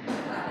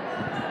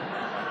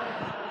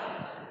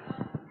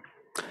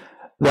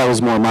 That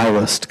was more my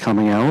list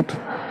coming out.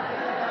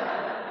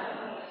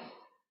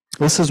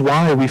 This is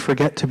why we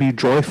forget to be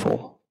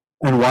joyful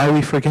and why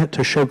we forget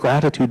to show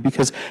gratitude,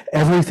 because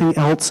everything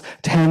else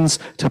tends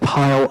to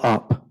pile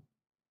up.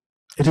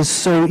 It is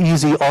so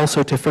easy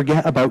also to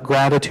forget about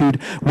gratitude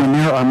when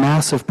there are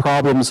massive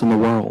problems in the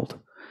world.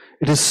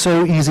 It is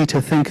so easy to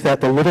think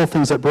that the little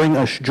things that bring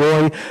us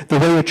joy, the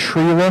way a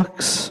tree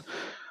looks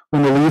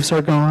when the leaves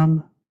are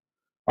gone,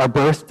 our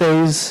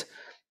birthdays,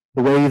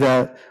 the way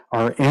that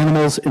our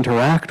animals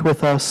interact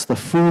with us, the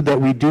food that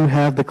we do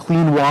have, the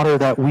clean water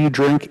that we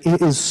drink,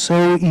 it is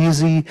so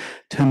easy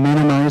to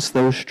minimize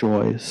those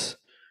joys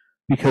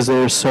because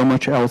there is so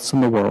much else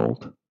in the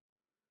world.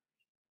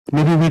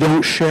 Maybe we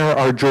don't share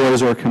our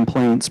joys or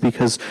complaints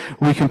because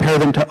we compare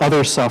them to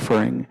other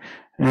suffering,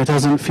 and it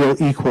doesn't feel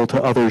equal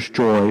to others'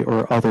 joy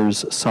or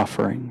others'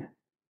 suffering.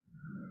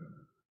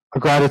 A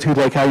gratitude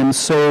like, I am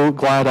so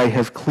glad I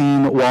have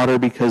clean water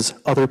because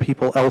other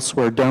people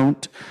elsewhere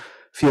don't,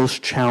 feels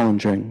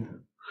challenging,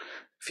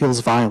 feels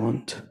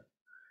violent.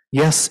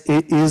 Yes,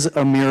 it is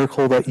a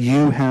miracle that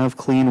you have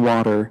clean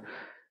water,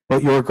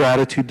 but your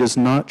gratitude does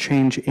not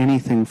change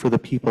anything for the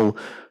people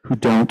who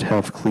don't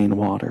have clean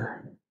water.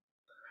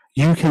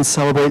 You can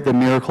celebrate the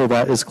miracle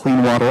that is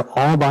clean water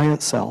all by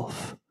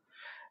itself,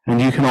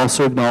 and you can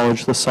also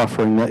acknowledge the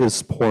suffering that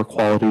is poor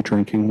quality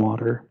drinking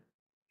water.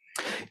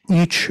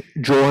 Each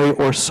joy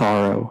or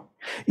sorrow,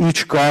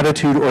 each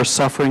gratitude or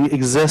suffering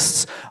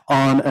exists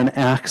on an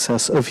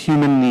axis of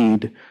human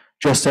need,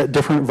 just at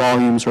different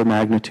volumes or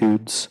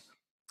magnitudes.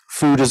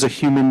 Food is a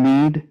human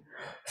need,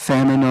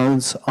 famine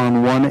is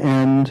on one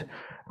end,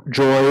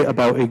 joy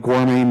about a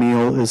gourmet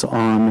meal is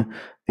on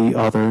the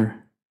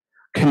other.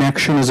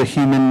 Connection is a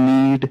human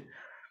need,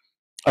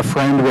 A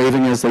friend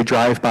waving as they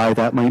drive by,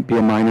 that might be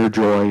a minor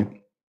joy.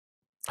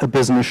 A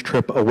business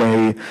trip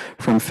away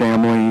from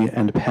family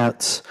and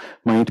pets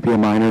might be a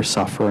minor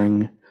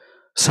suffering.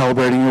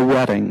 Celebrating a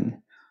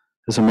wedding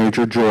is a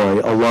major joy.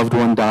 A loved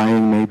one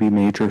dying may be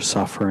major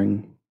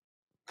suffering.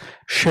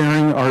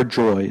 Sharing our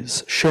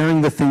joys,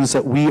 sharing the things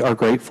that we are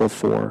grateful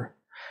for,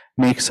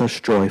 makes us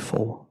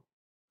joyful.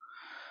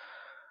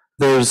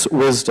 There's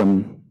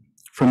wisdom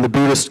from the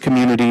Buddhist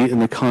community in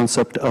the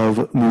concept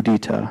of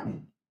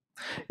mudita.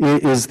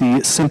 It is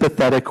the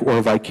sympathetic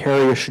or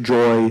vicarious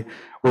joy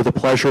or the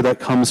pleasure that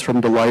comes from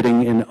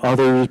delighting in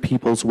other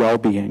people's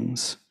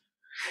well-beings.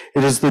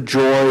 It is the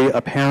joy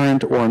a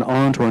parent or an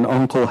aunt or an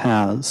uncle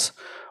has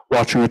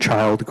watching a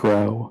child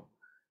grow.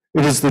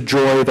 It is the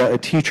joy that a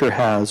teacher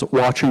has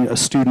watching a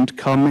student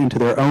come into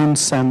their own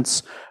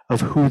sense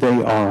of who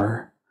they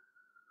are.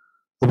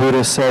 The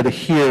Buddha said,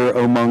 "Here,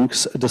 O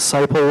monks, a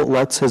disciple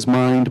lets his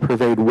mind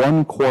pervade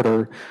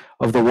 1/4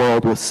 of the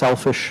world with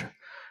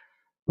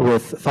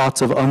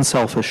thoughts of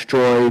unselfish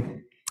joy,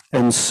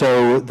 and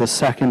so the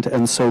second,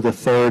 and so the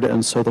third,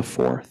 and so the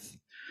fourth.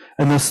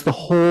 And thus the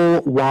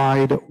whole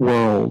wide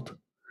world,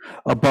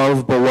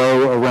 above,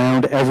 below,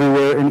 around,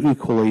 everywhere, and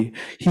equally,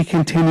 he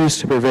continues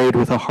to pervade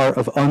with a heart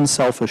of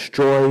unselfish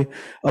joy,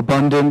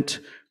 abundant,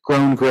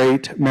 grown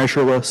great,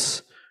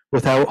 measureless,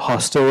 without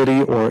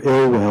hostility or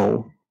ill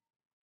will.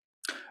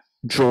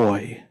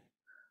 Joy,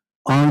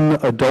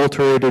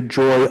 unadulterated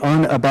joy,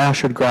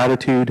 unabashed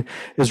gratitude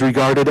is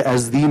regarded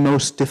as the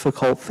most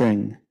difficult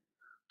thing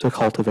to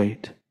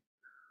cultivate.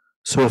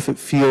 So if it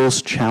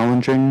feels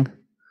challenging,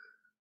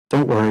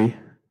 don't worry,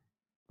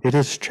 it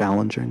is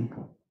challenging.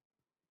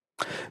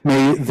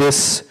 May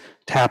this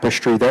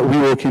tapestry that we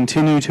will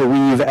continue to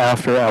weave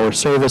after our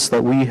service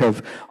that we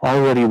have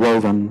already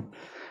woven,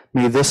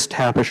 may this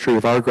tapestry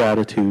of our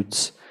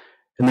gratitudes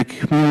and the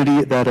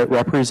community that it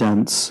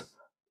represents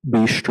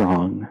be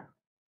strong.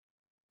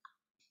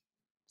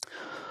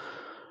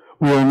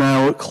 We will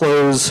now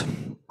close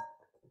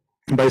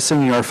by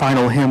singing our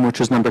final hymn, which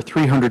is number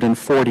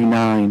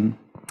 349.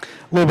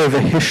 A little bit of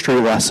a history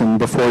lesson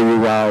before you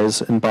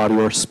rise in body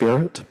or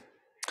spirit.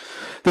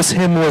 This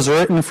hymn was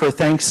written for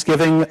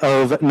Thanksgiving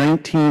of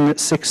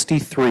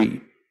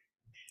 1963.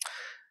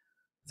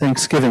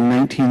 Thanksgiving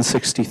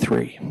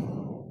 1963.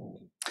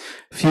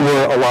 If you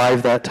were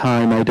alive that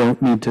time, I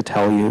don't need to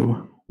tell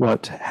you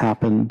what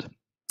happened.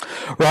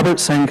 Robert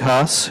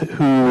Senkas,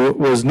 who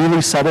was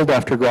newly settled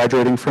after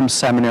graduating from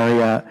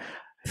seminary at,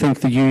 I think,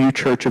 the UU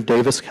Church of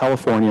Davis,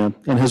 California,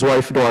 and his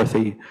wife,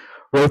 Dorothy,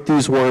 wrote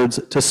these words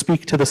to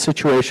speak to the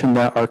situation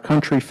that our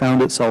country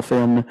found itself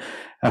in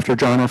after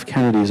John F.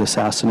 Kennedy's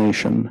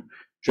assassination,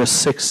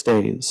 just 6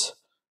 days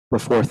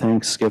before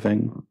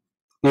Thanksgiving.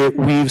 It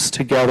weaves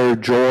together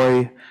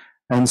joy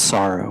and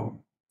sorrow.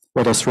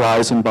 Let us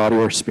rise in body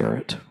or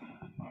spirit.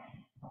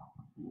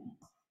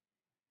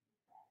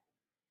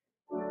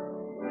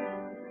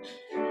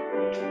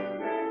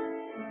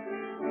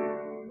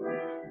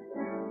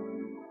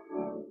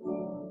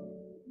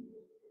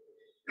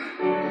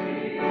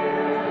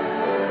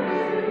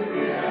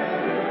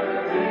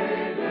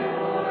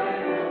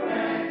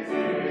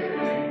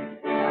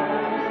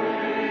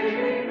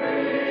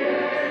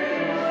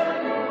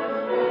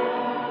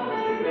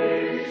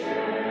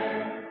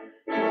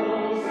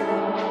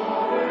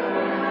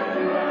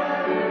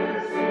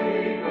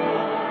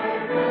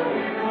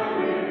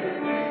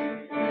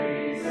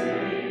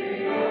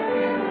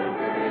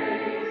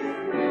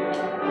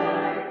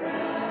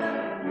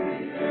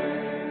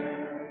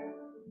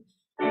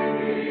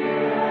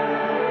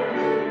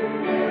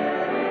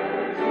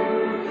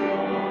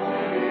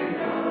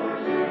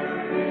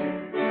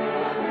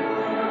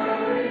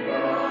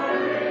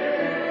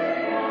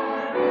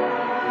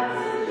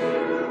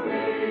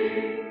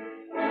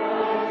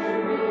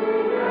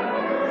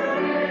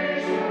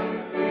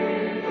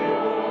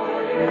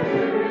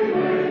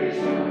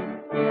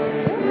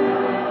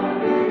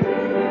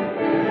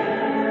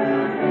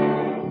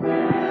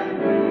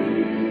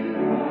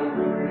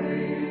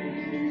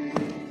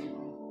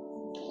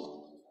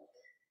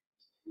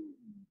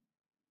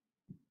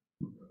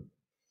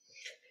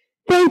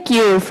 Thank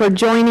you for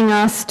joining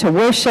us to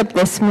worship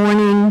this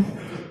morning.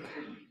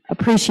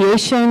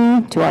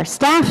 Appreciation to our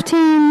staff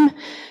team,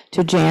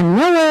 to Jan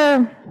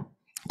Miller,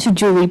 to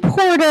Julie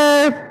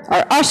Porter,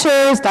 our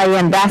ushers,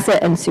 Diane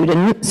Bassett and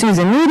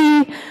Susan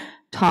Moody,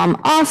 Tom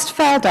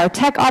Ostfeld, our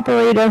tech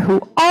operator,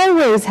 who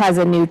always has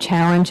a new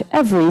challenge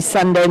every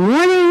Sunday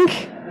morning,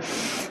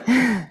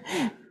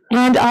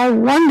 and our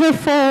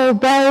wonderful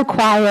bell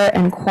choir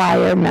and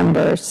choir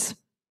members.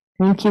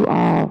 Thank you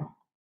all.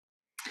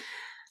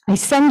 I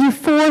send you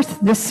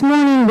forth this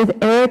morning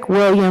with Eric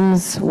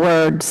Williams'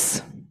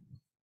 words.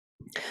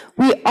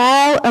 We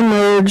all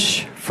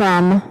emerge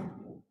from,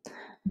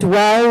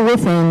 dwell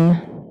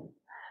within,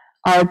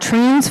 are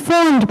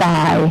transformed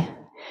by,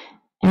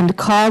 and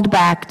called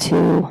back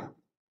to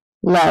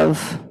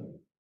love.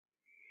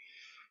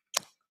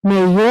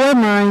 May your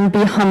mind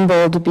be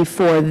humbled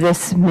before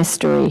this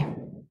mystery.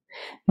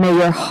 May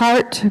your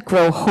heart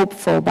grow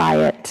hopeful by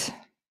it.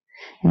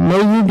 and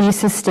may you be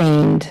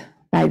sustained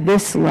by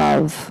this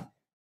love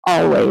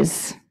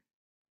always.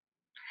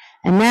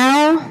 And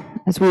now,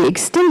 as we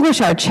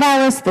extinguish our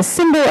chalice, the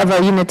symbol of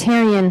our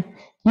Unitarian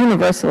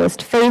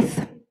Universalist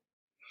faith,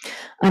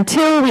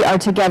 until we are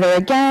together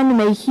again,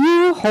 may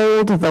you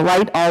hold the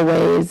light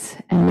always,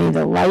 and may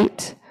the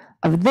light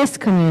of this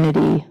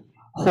community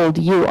hold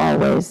you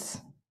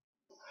always.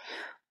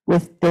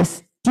 With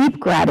this deep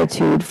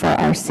gratitude for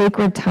our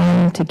sacred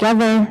time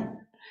together,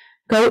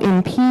 go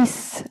in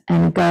peace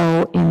and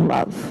go in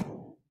love.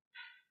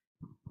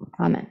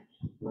 Amen.